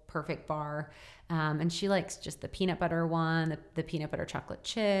whole Perfect bar. And she likes just the peanut butter one, the peanut butter chocolate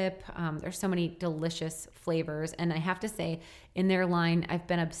chip. There's so many delicious flavors. And I have to say, in their line, I've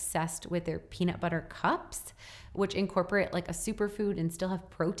been obsessed with their peanut butter cups, which incorporate like a superfood and still have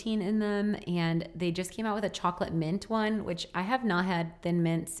protein in them. And they just came out with a chocolate mint one, which I have not had Thin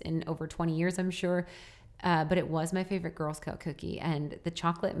Mints in over 20 years, I'm sure. But it was my favorite Girl Scout cookie. And the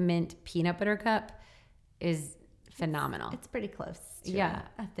chocolate mint peanut butter cup is phenomenal. It's pretty close to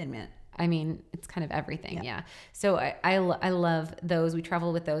a Thin Mint. I mean, it's kind of everything. Yeah. So I love those. We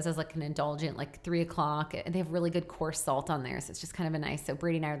travel with those as like an indulgent, like 3 o'clock. They have really good coarse salt on there. So it's just kind of a nice. So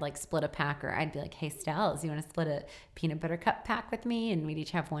Brady and I would like split a pack, or I'd be like, hey, Stells, you want to split a peanut butter cup pack with me? And we'd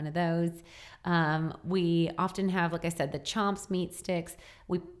each have one of those. We often have, like I said, the Chomps meat sticks.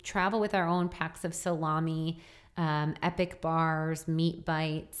 We travel with our own packs of salami, Epic bars, meat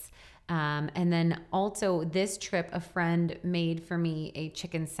bites. And then also this trip, a friend made for me a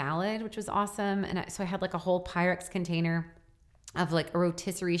chicken salad, which was awesome. And so I had like a whole Pyrex container of like a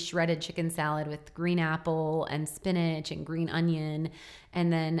rotisserie shredded chicken salad with green apple and spinach and green onion.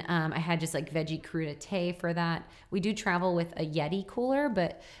 And then I had just like veggie crudité for that. We do travel with a Yeti cooler,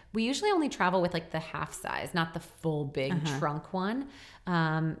 but we usually only travel with like the half size, not the full big trunk one,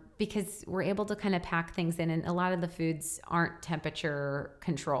 because we're able to kind of pack things in, and a lot of the foods aren't temperature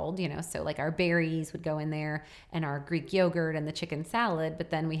controlled, so like our berries would go in there and our Greek yogurt and the chicken salad, but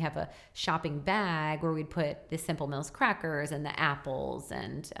then we have a shopping bag where we'd put the Simple Mills crackers and the apples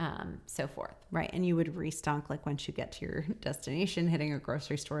and so forth. Right. And you would restock like once you get to your destination, hitting a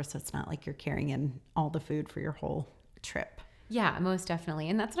grocery store. So it's not like you're carrying in all the food for your whole trip. Yeah, most definitely.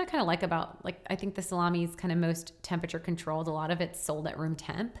 And that's what I kind of like about, like, I think the salami is kind of most temperature controlled. A lot of it's sold at room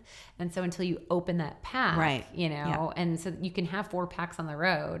temp. And so until you open that pack, Right. you know, and so you can have 4 packs on the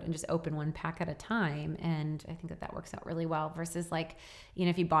road and just open 1 pack at a time. And I think that that works out really well versus like, you know,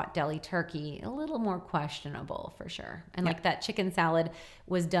 if you bought deli turkey, a little more questionable for sure. And like that chicken salad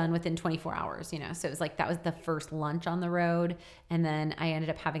was done within 24 hours, you know, so it was like, that was the first lunch on the road. And then I ended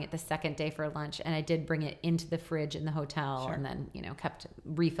up having it the second day for lunch, and I did bring it into the fridge in the hotel. Sure. And then, you know,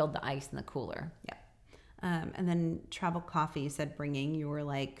 refilled the ice in the cooler. Yeah. And then travel coffee, you said bringing your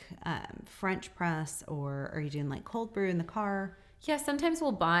like French press, or are you doing like cold brew in the car? Yeah, sometimes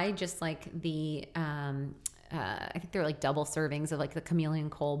we'll buy just like the, I think they're like double servings of like the chameleon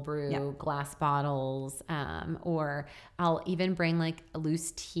cold brew, glass bottles, or I'll even bring like a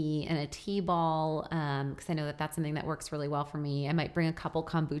loose tea and a tea ball, because I know that that's something that works really well for me. I might bring a couple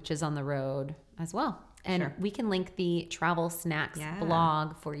kombuchas on the road as well. And we can link the travel snacks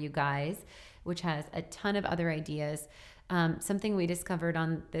blog for you guys, which has a ton of other ideas. Something we discovered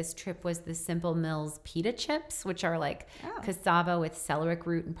on this trip was the Simple Mills pita chips, which are like cassava with celeriac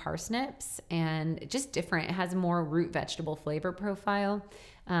root and parsnips, and just different. It has more root vegetable flavor profile.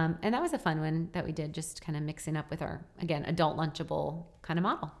 And that was a fun one that we did, just kind of mixing up with our, again, adult lunchable kind of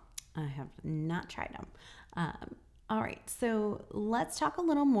model. I have not tried them. All right, so let's talk a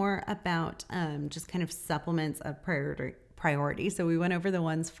little more about just kind of supplements of priority. So we went over the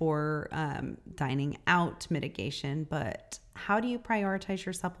ones for dining out mitigation, but how do you prioritize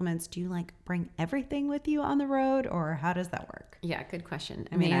your supplements? Do you like bring everything with you on the road, or how does that work? Yeah, good question.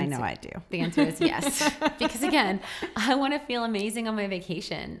 I mean, I know I do. The answer is yes. Because again, I want to feel amazing on my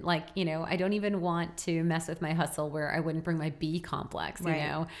vacation. Like, you know, I don't even want to mess with my hustle where I wouldn't bring my B complex, you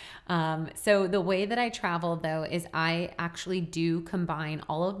know? So the way that I travel though, is I actually do combine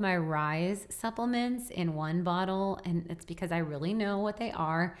all of my Rise supplements in one bottle. And it's because I really know what they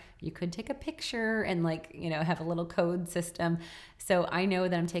are. You could take a picture and like, you know, have a little code system. So I know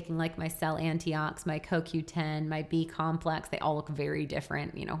that I'm taking like my Cell Antiox, my CoQ10, my B complex. They all look very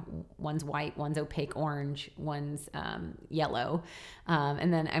different. You know, one's white, one's opaque orange, one's yellow.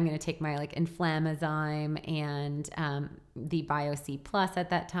 And then I'm going to take my like Inflammazyme and the BioC Plus at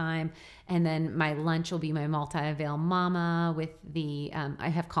that time. And then my lunch will be my Multi-Avail Mama with the, I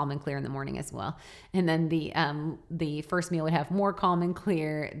have Calm and Clear in the morning as well. And then the first meal would have more Calm and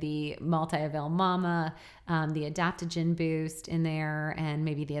Clear, the Multi-Avail Mama, the Adaptogen Boost in there, and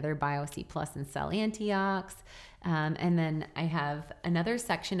maybe the other BioC Plus and Cell Antiox. And then I have another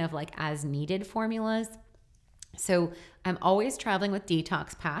section of like as needed formulas. So I'm always traveling with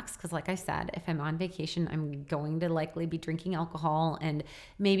detox packs because, like I said, if I'm on vacation, I'm going to likely be drinking alcohol and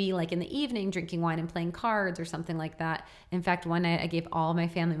maybe like in the evening drinking wine and playing cards or something like that. In fact, one night I gave all my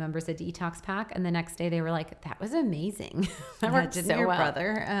family members a detox pack, and the next day they were like, "That was amazing." That worked so your well.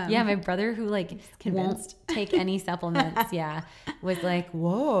 Brother? Yeah, my brother, who like won't take any supplements, was like,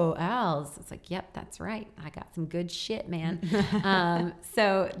 "Whoa, Als." It's like, "Yep, that's right. I got some good shit, man."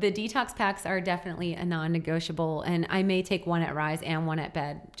 So the detox packs are definitely a non-negotiable, and I may take one at Rise and one at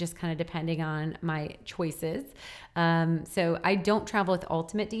bed, just kind of depending on my choices. So I don't travel with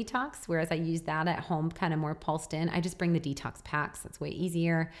Ultimate Detox, whereas I use that at home, kind of more pulsed in. I just bring the detox packs. That's way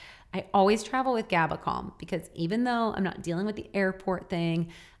easier. I always travel with GabaCalm because even though I'm not dealing with the airport thing,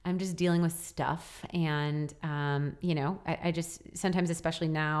 I'm just dealing with stuff. And, you know, I just sometimes, especially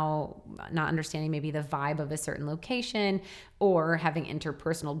now, not understanding maybe the vibe of a certain location or having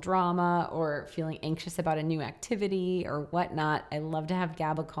interpersonal drama or feeling anxious about a new activity or whatnot, I love to have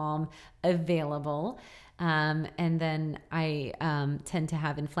GabaCalm available. And then I tend to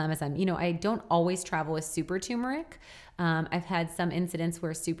have Inflammazyme. You know, I don't always travel with super turmeric. I've had some incidents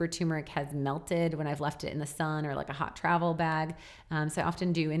where super turmeric has melted when I've left it in the sun or like a hot travel bag. So I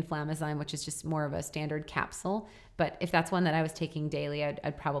often do Inflammazyme, which is just more of a standard capsule. But if that's one that I was taking daily,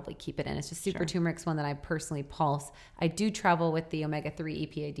 I'd probably keep it in. It's just super turmeric's one that I personally pulse. I do travel with the omega-3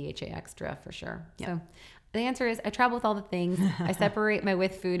 EPA DHA extra for sure. Yep. So the answer is I travel with all the things. I separate my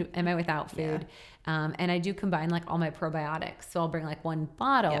with food and my without food. And I do combine like all my probiotics. So I'll bring like one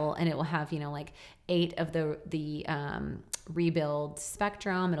bottle and it will have, you know, like 8 of the Rebuild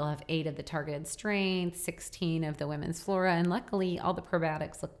Spectrum. It'll have 8 of the targeted strengths, 16 of the women's flora. And luckily all the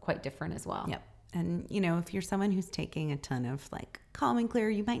probiotics look quite different as well. Yep. And, you know, if you're someone who's taking a ton of like Calm and Clear,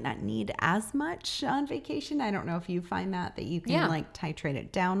 you might not need as much on vacation. I don't know if you find that you can like titrate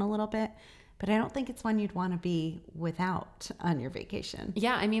it down a little bit. But I don't think it's one you'd want to be without on your vacation.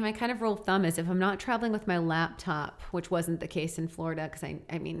 Yeah, I mean, my kind of rule of thumb is if I'm not traveling with my laptop, which wasn't the case in Florida, because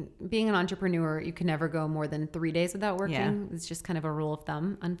I mean, being an entrepreneur, you can never go more than 3 days without working. It's just kind of a rule of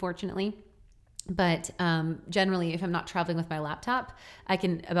thumb, unfortunately. But generally, if I'm not traveling with my laptop, I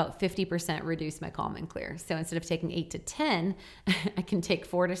can about 50% reduce my calm and clear. So instead of taking 8 to 10, I can take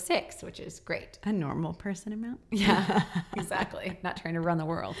 4 to 6, which is great. A normal person amount. Yeah, exactly. Not trying to run the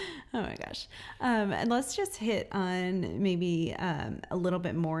world. Oh my gosh. And let's just hit on maybe a little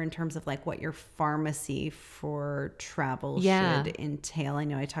bit more in terms of like what your pharmacy for travel should entail. I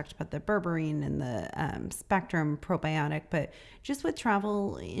know I talked about the berberine and the Spectrum probiotic, but just with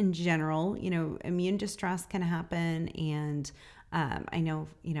travel in general, you know, immune distress can happen. And I know,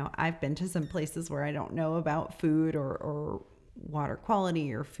 you know, I've been to some places where I don't know about food or water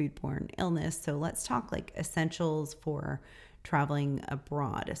quality or foodborne illness. So let's talk like essentials for traveling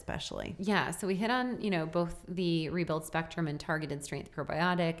abroad, especially. Yeah. So we hit on, you know, both the Rebuild Spectrum and Targeted Strength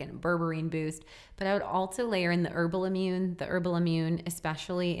Probiotic and berberine boost, but I would also layer in the Herbal Immune,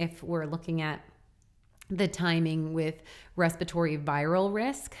 especially if we're looking at the timing with respiratory viral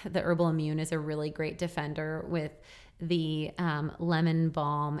risk. The Herbal Immune is a really great defender with the lemon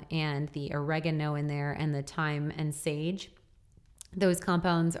balm and the oregano in there and the thyme and sage. Those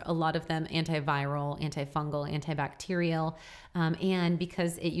compounds, a lot of them antiviral, antifungal, antibacterial, and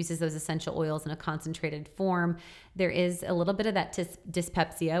because it uses those essential oils in a concentrated form, there is a little bit of that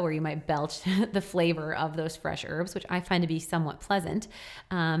dyspepsia where you might belch the flavor of those fresh herbs, which I find to be somewhat pleasant.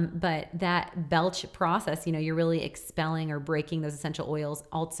 But that belch process, you know, you're really expelling or breaking those essential oils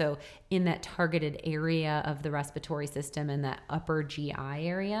also in that targeted area of the respiratory system and that upper GI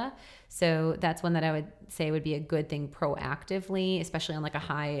area. So that's one that I would say would be a good thing proactively, especially on like a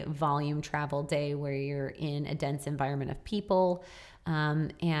high volume travel day where you're in a dense environment of people.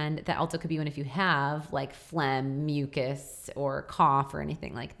 And that also could be when if you have like phlegm, mucus, or cough or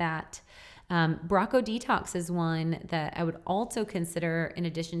anything like that. Braco Detox is one that I would also consider in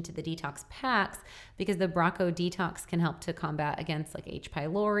addition to the detox packs, because the Braco Detox can help to combat against like H.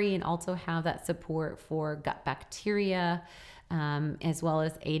 pylori and also have that support for gut bacteria, as well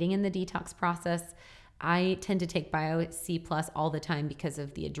as aiding in the detox process. I tend to take Bio C Plus all the time because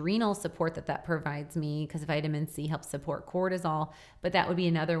of the adrenal support that provides me, because vitamin C helps support cortisol, but that would be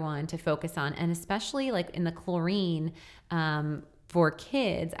another one to focus on. And especially like in the chlorine, for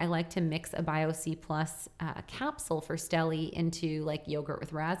kids, I like to mix a Bio C Plus capsule for Stelly into like yogurt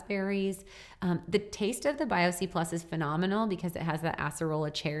with raspberries. The taste of the Bio C Plus is phenomenal because it has that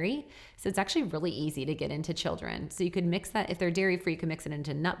acerola cherry. So it's actually really easy to get into children. So you could mix that, if they're dairy free, you can mix it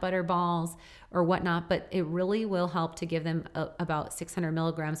into nut butter balls or whatnot, but it really will help to give them about 600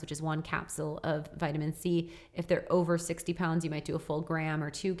 milligrams, which is one capsule of vitamin C. If they're over 60 pounds, you might do a full gram or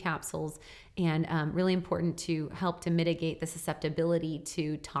 2 capsules. And really important to help to mitigate the susceptibility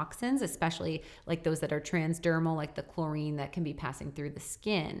to toxins, especially like those that are transdermal, like the chlorine that can be passing through the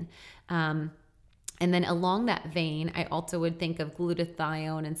skin. And then along that vein, I also would think of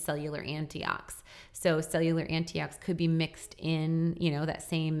glutathione and cellular antiox. So cellular antiox could be mixed in, you know, that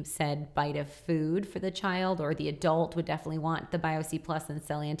same said bite of food for the child, or the adult would definitely want the Bio C Plus and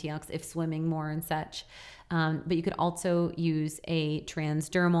cell antiox if swimming more and such. But you could also use a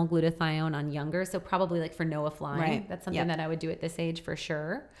transdermal glutathione on younger. So probably like for Noah flying, right. That's something that I would do at this age for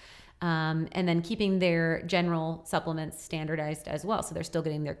sure. And then keeping their general supplements standardized as well. So they're still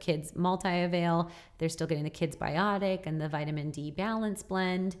getting their kids multi-avail, they're still getting the kids biotic and the vitamin D balance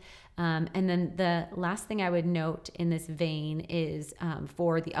blend. And then the last thing I would note in this vein is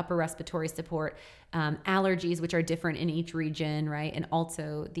for the upper respiratory support, allergies, which are different in each region, right? And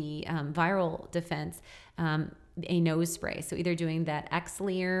also the viral defense, a nose spray. So either doing that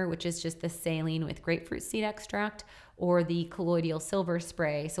Xlear, which is just the saline with grapefruit seed extract, or the colloidal silver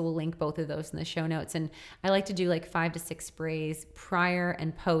spray. So we'll link both of those in the show notes. And I like to do like 5 to 6 sprays prior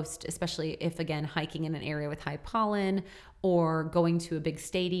and post, especially if, again, hiking in an area with high pollen or going to a big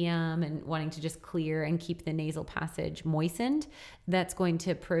stadium and wanting to just clear and keep the nasal passage moistened. That's going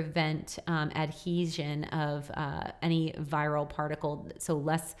to prevent adhesion of any viral particle, so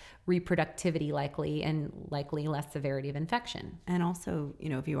less reproductivity likely, and likely less severity of infection. And also, you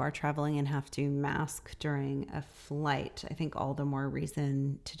know, if you are traveling and have to mask during a flight, I think all the more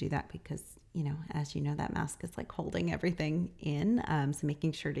reason to do that because, you know, as you know, that mask is like holding everything in. So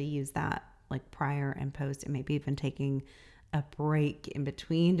making sure to use that like prior and post, and maybe even taking a break in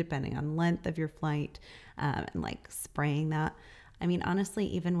between depending on length of your flight, and like spraying that. I mean, honestly,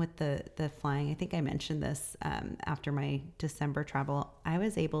 even with the flying, I think I mentioned this after my December travel, I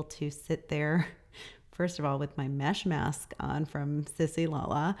was able to sit there, first of all, with my mesh mask on from Sissy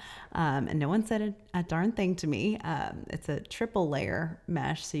Lala, and no one said a darn thing to me. It's a triple layer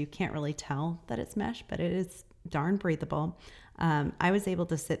mesh, so you can't really tell that it's mesh, but it is darn breathable. I was able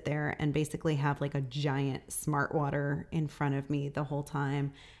to sit there and basically have like a giant smart water in front of me the whole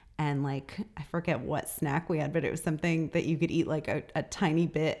time. and like, I forget what snack we had, but it was something that you could eat like a tiny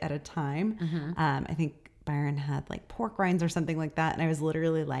bit at a time. I think Byron had like pork rinds or something like that. And I was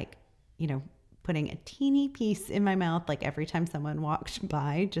literally like, putting a teeny piece in my mouth like every time someone walked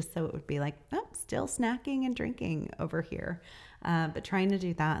by, just so it would be like, oh, still snacking and drinking over here. But trying to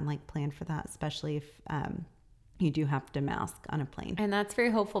do that and like plan for that, especially if you do have to mask on a plane. And that's very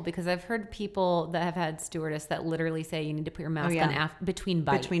hopeful, because I've heard people that have had stewardess that literally say you need to put your mask on between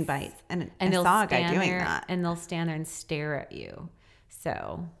bites. Between bites. And I saw a guy doing that. And they'll stand there and stare at you.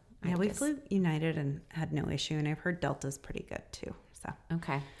 So yeah, we flew United and had no issue. And I've heard Delta's pretty good too. So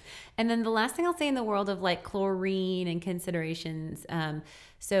okay. And then the last thing I'll say in the world of like chlorine and considerations.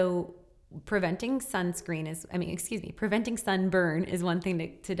 So preventing sunburn is one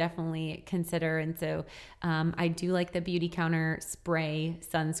thing to definitely consider. And so I do like the Beauty Counter spray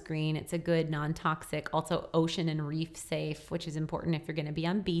sunscreen. It's a good non-toxic, also ocean and reef safe, which is important if you're going to be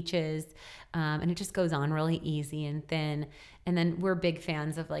on beaches. And it just goes on really easy and thin. And then we're big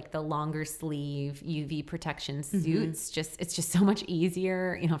fans of like the longer sleeve UV protection suits. It's just so much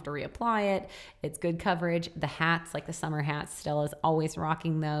easier. You don't have to reapply it. It's good coverage. The hats, like the summer hats, Stella's always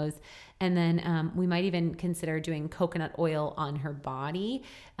rocking those. And then we might even consider doing coconut oil on her body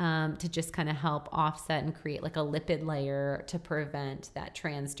to just kind of help offset and create like a lipid layer to prevent that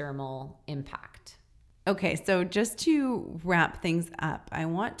transdermal impact. Okay, so just to wrap things up, I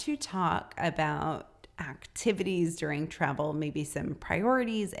want to talk about activities during travel, maybe some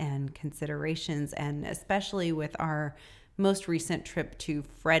priorities and considerations, and especially with our most recent trip to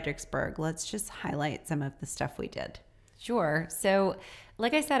Fredericksburg, let's just highlight some of the stuff we did. Sure. So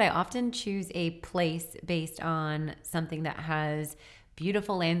like I said, I often choose a place based on something that has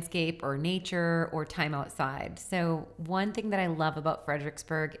beautiful landscape or nature or time outside. So one thing that I love about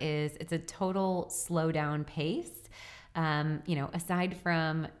Fredericksburg is it's a total slow down pace. Aside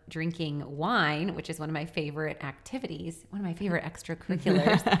from drinking wine, which is one of my favorite activities, one of my favorite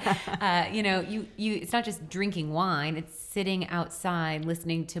extracurriculars, it's not just drinking wine, it's sitting outside,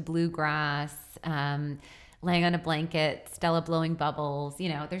 listening to bluegrass, laying on a blanket, Stella blowing bubbles.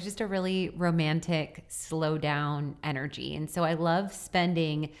 There's just a really romantic, slow down energy. And so I love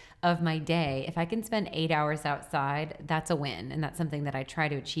spending of my day. If I can spend 8 hours outside, that's a win. And that's something that I try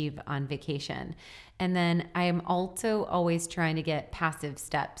to achieve on vacation. And then I am also always trying to get passive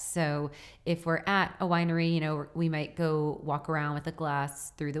steps. So if we're at a winery, we might go walk around with a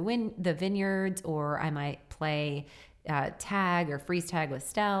glass through the vineyards, or I might play tag or freeze tag with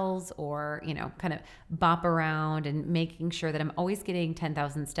Stells, or kind of bop around and making sure that I'm always getting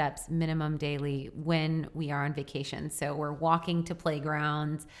 10,000 steps minimum daily when we are on vacation. So we're walking to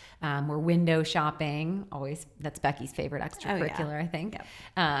playgrounds, we're window shopping, always, that's Becky's favorite extracurricular, I think. Yep.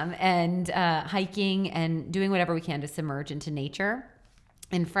 And hiking and doing whatever we can to submerge into nature.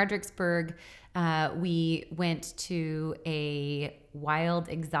 In Fredericksburg, we went to a wild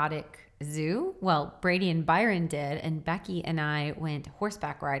exotic zoo. Well, Brady and Byron did, and Becky and I went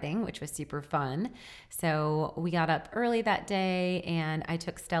horseback riding, which was super fun. So we got up early that day, and I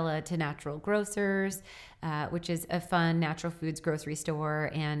took Stella to Natural Grocers, which is a fun natural foods grocery store,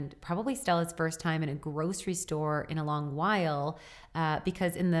 and probably Stella's first time in a grocery store in a long while,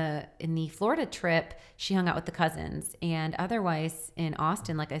 because in the Florida trip, she hung out with the cousins, and otherwise in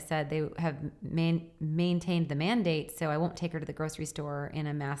Austin, like I said, they have maintained the mandate, so I won't take her to the grocery store in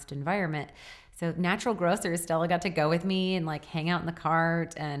a masked environment. So Natural Grocers, Stella got to go with me and like hang out in the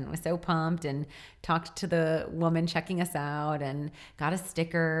cart, and was so pumped, and talked to the woman checking us out and got a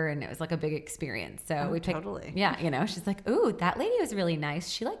sticker, and it was like a big experience. So we picked, totally. Yeah, she's like, ooh, that lady was really nice.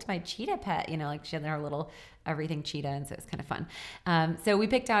 She liked my cheetah pet, like she had her little everything cheetah, and so it's kind of fun. So we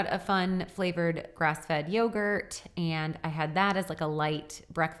picked out a fun flavored grass-fed yogurt, and I had that as like a light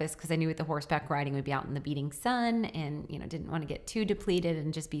breakfast, because I knew with the horseback riding we'd be out in the beating sun, and didn't want to get too depleted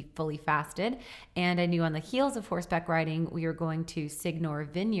and just be fully fasted. And I knew on the heels of horseback riding we were going to Signor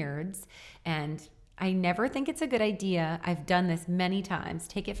Vineyards, and I never think it's a good idea. I've done this many times.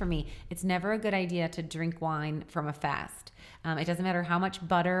 Take it from me. It's never a good idea to drink wine from a fast. It doesn't matter how much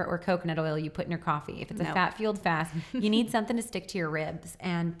butter or coconut oil you put in your coffee. If it's a fat-fueled fast, you need something to stick to your ribs,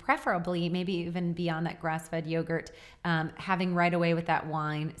 and preferably maybe even beyond that grass-fed yogurt, having right away with that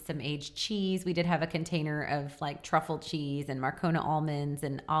wine some aged cheese. We did have a container of like truffle cheese and Marcona almonds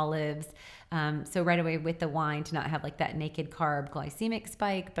and olives. So right away with the wine to not have like that naked carb glycemic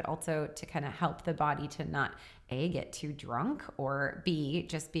spike, but also to kind of help the body to not A, get too drunk, or B,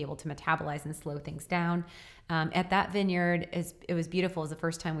 just be able to metabolize and slow things down. At that vineyard, it was beautiful. It was the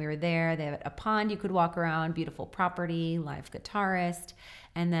first time we were there. They have a pond you could walk around, beautiful property, live guitarist.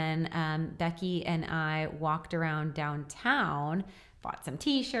 And then Becky and I walked around downtown bought some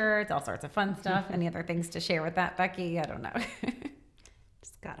t-shirts, all sorts of fun stuff. Any other things to share with that, Becky? I don't know.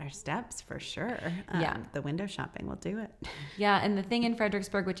 Just got our steps for sure. Yeah. The window shopping will do it. Yeah. And the thing in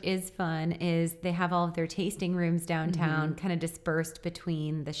Fredericksburg, which is fun, is they have all of their tasting rooms downtown kind of dispersed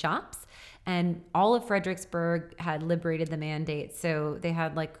between the shops. And all of Fredericksburg had liberated the mandate. So they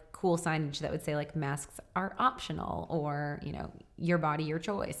had like cool signage that would say like masks are optional, or, you know, your body, your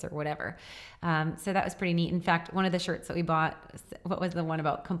choice, or whatever. So that was pretty neat. In fact, one of the shirts that we bought, what was the one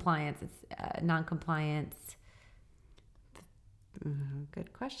about compliance? It's non-compliance.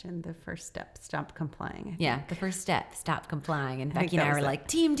 Good question. The first step, stop complying. Yeah, the first step, stop complying. And I think Becky and that I was were it. like,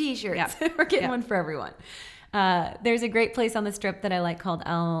 team t-shirts. Yep. We're getting Yep. one for everyone. There's a great place on the Strip that I like called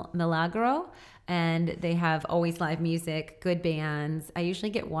El Milagro, and they have always live music, good bands. I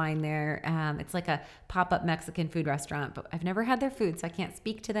usually get wine there. It's like a pop-up Mexican food restaurant, but I've never had their food, so I can't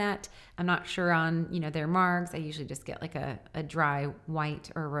speak to that. I'm not sure on, you know, their margs. I usually just get like a dry white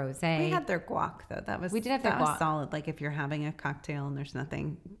or rosé. We had their guac though. We did have their that was guac. solid. Like if you're having a cocktail and there's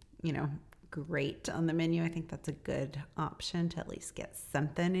nothing, you know, great on the menu, I think that's a good option to at least get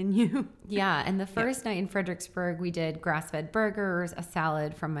something in you. Yeah, and the first night in Fredericksburg, we did grass-fed burgers, a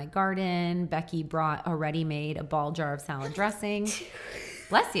salad from my garden. Becky brought a ready-made, a ball jar of salad dressing.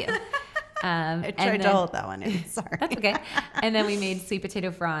 Bless you. I tried to hold that one in. Sorry. That's okay. And then we made sweet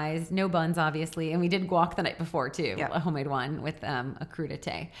potato fries, no buns, obviously. And we did guac the night before, too, Yep. a homemade one with a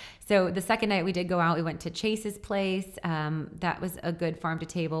crudité. So the second night we did go out, we went to Chase's place. That was a good farm to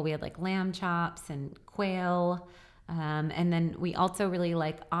table. We had like lamb chops and quail. And then we also really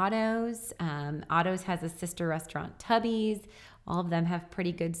like Otto's. Otto's has a sister restaurant, Tubby's. All of them have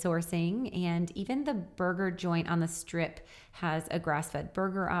pretty good sourcing. And even the burger joint on the Strip has a grass-fed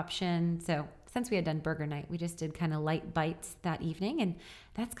burger option. So since we had done burger night, we just did kind of light bites that evening. And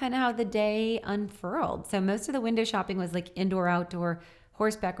that's kind of how the day unfurled. So most of the window shopping was like indoor, outdoor.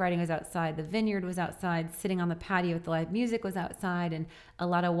 Horseback riding was outside. The vineyard was outside. Sitting on the patio with the live music was outside. And a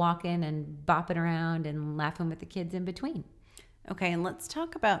lot of walking and bopping around and laughing with the kids in between. Okay, and let's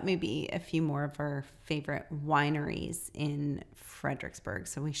talk about maybe a few more of our favorite wineries in Fredericksburg.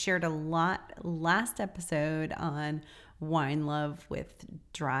 So we shared a lot last episode on wine love with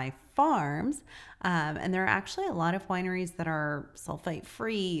Dry Farms. And there are actually a lot of wineries that are sulfite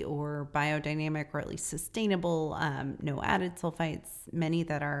free or biodynamic, or at least sustainable, no added sulfites, many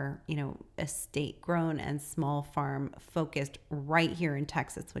that are, you know, estate grown and small farm focused right here in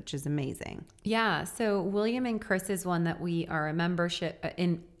Texas, which is amazing. Yeah, so William and Chris is one that we are a member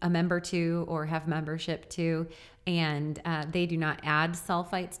to or have membership to, and they do not add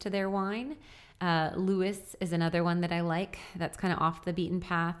sulfites to their wine. Lewis is another one that I like. That's kind of off the beaten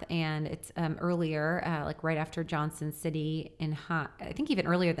path, and it's earlier, like right after Johnson City in High. I think even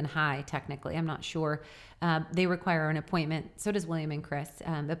earlier than High, technically. I'm not sure. They require an appointment. So does William and Chris.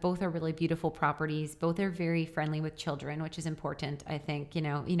 But both are really beautiful properties. Both are very friendly with children, which is important. I think, you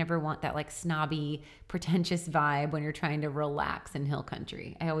know, you never want that like snobby, pretentious vibe when you're trying to relax in hill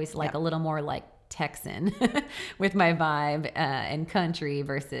country. I always like a little more like Texan with my vibe and country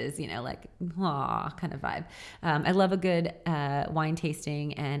versus, you know, like kind of vibe. I love a good wine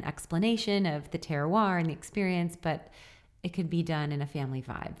tasting and explanation of the terroir and the experience, but it could be done in a family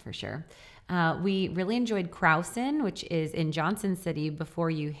vibe for sure. We really enjoyed Krausen, which is in Johnson City before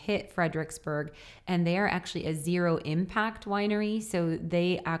you hit Fredericksburg, and they are actually a zero impact winery. So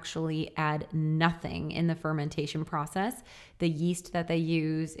they actually add nothing in the fermentation process. The yeast that they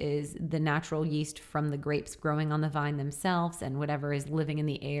use is the natural yeast from the grapes growing on the vine themselves and whatever is living in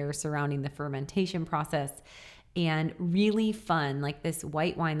the air surrounding the fermentation process. And really fun, like this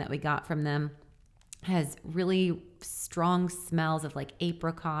white wine that we got from them has really strong smells of like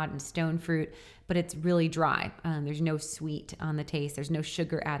apricot and stone fruit, but it's really dry. There's no sweet on the taste. There's no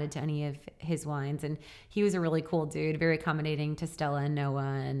sugar added to any of his wines. And he was a really cool dude, very accommodating to Stella and Noah,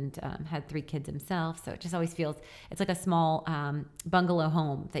 and had 3 kids himself. So it just always feels, it's like a small bungalow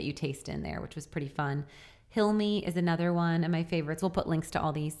home that you taste in there, which was pretty fun. Hilmy is another one of my favorites. We'll put links to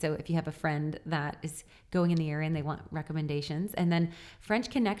all these. So if you have a friend that is going in the area and they want recommendations. And then French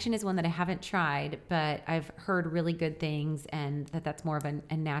Connection is one that I haven't tried, but I've heard really good things, and that's more of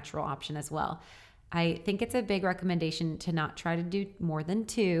a natural option as well. I think it's a big recommendation to not try to do more than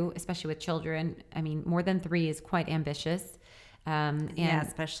 2, especially with children. I mean, more than 3 is quite ambitious. And yeah,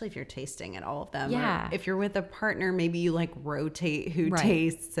 especially if you're tasting at all of them. Yeah. Or if you're with a partner, maybe you like rotate who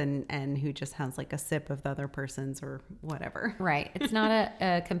tastes and who just has like a sip of the other person's or whatever. Right. It's not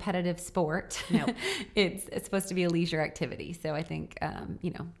a competitive sport. No. It's supposed to be a leisure activity. So I think,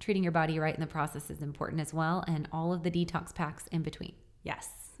 you know, treating your body right in the process is important as well. And all of the detox packs in between. Yes.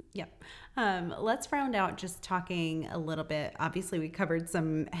 Yep. Let's round out just talking a little bit. Obviously, we covered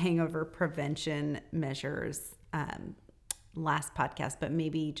some hangover prevention measures last podcast, but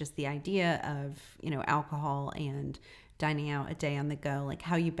maybe just the idea of, alcohol and dining out a day on the go, like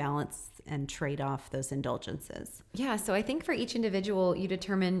how you balance and trade off those indulgences. Yeah. So I think for each individual, you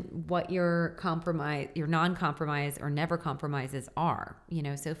determine what your non-compromise or never compromises are,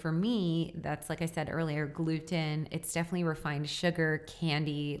 so for me, that's, like I said earlier, gluten. It's definitely refined sugar,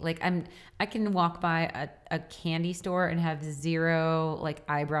 candy. Like I can walk by a candy store and have zero like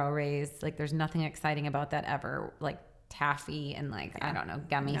eyebrow raise. Like there's nothing exciting about that ever. Like taffy and I don't know,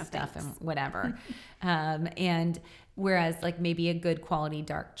 gummy stuff and whatever. And whereas like maybe a good quality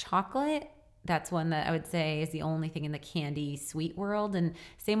dark chocolate, that's one that I would say is the only thing in the candy sweet world. And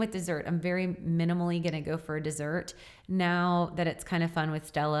same with dessert. I'm very minimally going to go for a dessert now that it's kind of fun with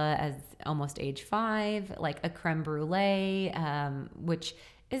Stella as almost age 5, like a creme brulee, which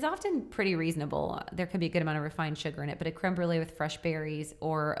is often pretty reasonable. There can be a good amount of refined sugar in it, but a creme brulee with fresh berries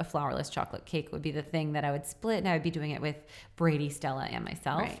or a flourless chocolate cake would be the thing that I would split, and I would be doing it with Brady, Stella, and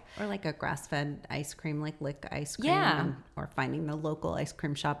myself. Right. Or like a grass-fed ice cream, like Lick ice cream. Yeah. Or finding the local ice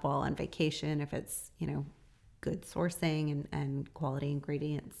cream shop while on vacation if it's, good sourcing and quality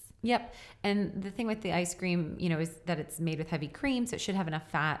ingredients. Yep. And the thing with the ice cream, is that it's made with heavy cream, so it should have enough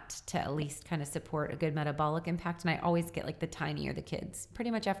fat to at least kind of support a good metabolic impact. And I always get like the tinier the kids.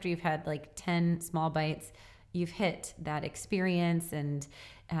 Pretty much after you've had like 10 small bites, you've hit that experience, and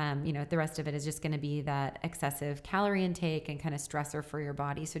the rest of it is just going to be that excessive calorie intake and kind of stressor for your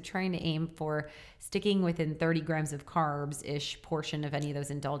body. So trying to aim for sticking within 30 grams of carbs-ish portion of any of those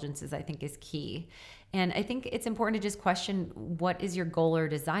indulgences, I think, is key. And I think it's important to just question, what is your goal or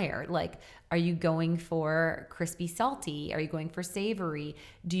desire? Like, are you going for crispy, salty? Are you going for savory?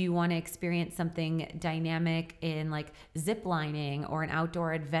 Do you want to experience something dynamic in like zip lining or an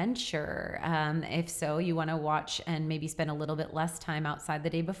outdoor adventure? If so, you want to watch and maybe spend a little bit less time outside the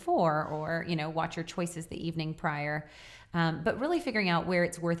day before, or, watch your choices the evening prior. But really figuring out where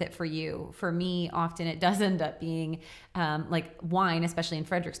it's worth it for you. For me, often it does end up being like wine, especially in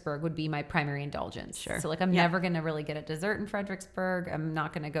Fredericksburg, would be my primary indulgence. Sure. So like I'm never going to really get a dessert in Fredericksburg. I'm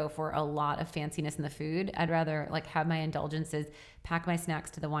not going to go for a lot of fanciness in the food. I'd rather like have my indulgences, pack my snacks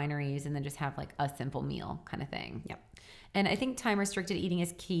to the wineries, and then just have like a simple meal kind of thing. Yep. And I think time restricted eating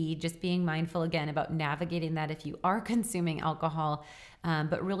is key. Just being mindful again about navigating that if you are consuming alcohol,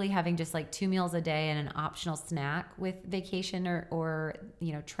 but really having just like 2 meals a day and an optional snack with vacation or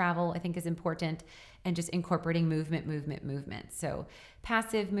travel, I think is important. And just incorporating movement. So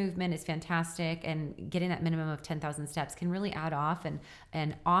passive movement is fantastic, and getting that minimum of 10,000 steps can really add off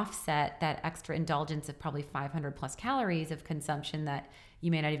and offset that extra indulgence of probably 500 plus calories of consumption that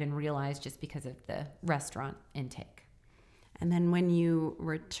you may not even realize just because of the restaurant intake. And then when you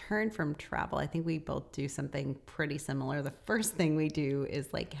return from travel, I think we both do something pretty similar. The first thing we do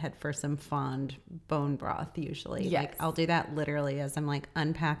is like head for some fond bone broth usually. Yes. Like I'll do that literally as I'm like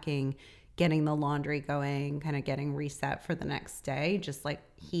unpacking, getting the laundry going, kind of getting reset for the next day. Just like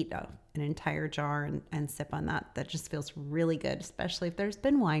heat up an entire jar and sip on that. That just feels really good, especially if there's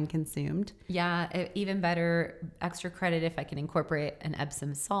been wine consumed. Yeah, even better, extra credit if I can incorporate an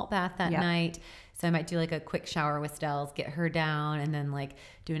Epsom salt bath that night. So I might do like a quick shower with Stells, get her down, and then like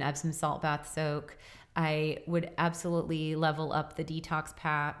do an Epsom salt bath soak. I would absolutely level up the detox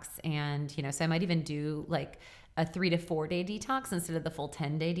packs, and so I might even do like a 3 to 4 day detox instead of the full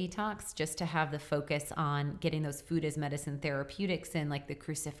 10-day detox, just to have the focus on getting those food as medicine therapeutics in, like the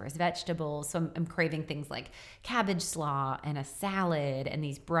cruciferous vegetables. So I'm craving things like cabbage slaw and a salad and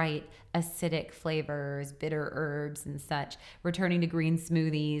these bright acidic flavors, bitter herbs and such. Returning to green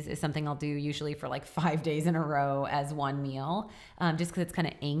smoothies is something I'll do usually for like 5 days in a row as one meal, just because it's kind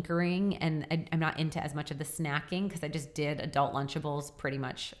of anchoring, and I'm not into as much of the snacking because I just did adult Lunchables pretty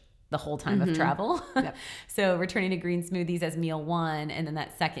much the whole time of travel. Yep. So returning to green smoothies as meal 1, and then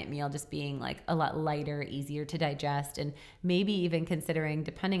that second meal just being like a lot lighter, easier to digest, and maybe even considering,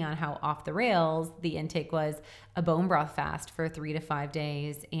 depending on how off the rails the intake was, a bone broth fast for 3 to 5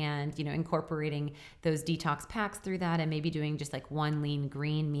 days, and incorporating those detox packs through that, and maybe doing just like 1 lean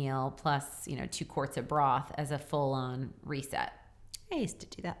green meal plus 2 quarts of broth as a full-on reset. I used to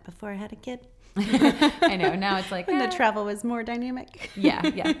do that before I had a kid. I know. Now it's like when the travel was more dynamic.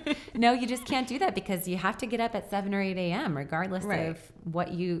 Yeah. No, you just can't do that because you have to get up at 7 or 8 a.m. regardless of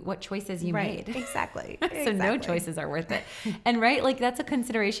what choices you Right. made. Exactly. So no choices are worth it. And right, like that's a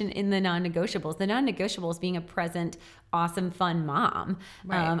consideration in the non-negotiables. The non-negotiables being a present, awesome, fun mom.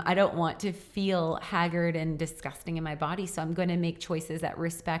 Right. I don't want to feel haggard and disgusting in my body. So I'm going to make choices that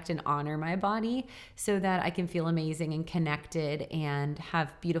respect and honor my body so that I can feel amazing and connected and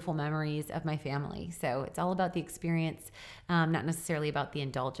have beautiful memories of my family. So it's all about the experience, not necessarily about the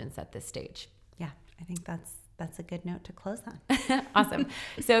indulgence at this stage. Yeah, I think that's a good note to close on. Awesome.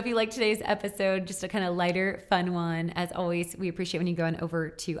 So if you like today's episode, just a kind of lighter, fun one, as always, we appreciate when you go on over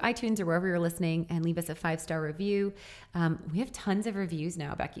to iTunes or wherever you're listening and leave us a 5-star review. We have tons of reviews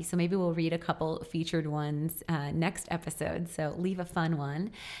now, Becky, so maybe we'll read a couple featured ones next episode. So leave a fun one.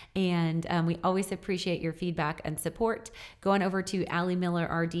 And we always appreciate your feedback and support. Go on over to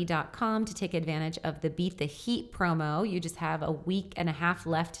AllieMillerRD.com to take advantage of the Beat the Heat promo. You just have a week and a half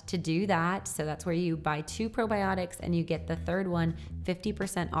left to do that. So that's where you buy 2 probiotics and you get the third one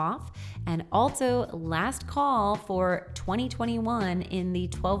 50% off. And also last call for 2021 in the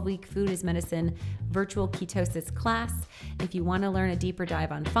 12-week Food is Medicine virtual ketosis class. If you want to learn a deeper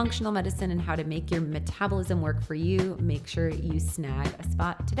dive on functional medicine and how to make your metabolism work for you, make sure you snag a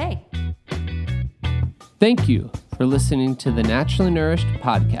spot today. Thank you for listening to the Naturally Nourished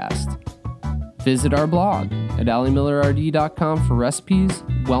podcast. Visit our blog at AllieMillerRD.com for recipes,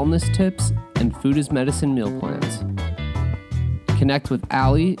 wellness tips, and Food is Medicine meal plans. Connect with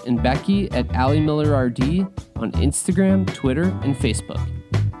Allie and Becky at AllieMillerRD on Instagram, Twitter, and Facebook.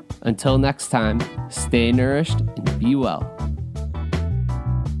 Until next time, stay nourished and be well.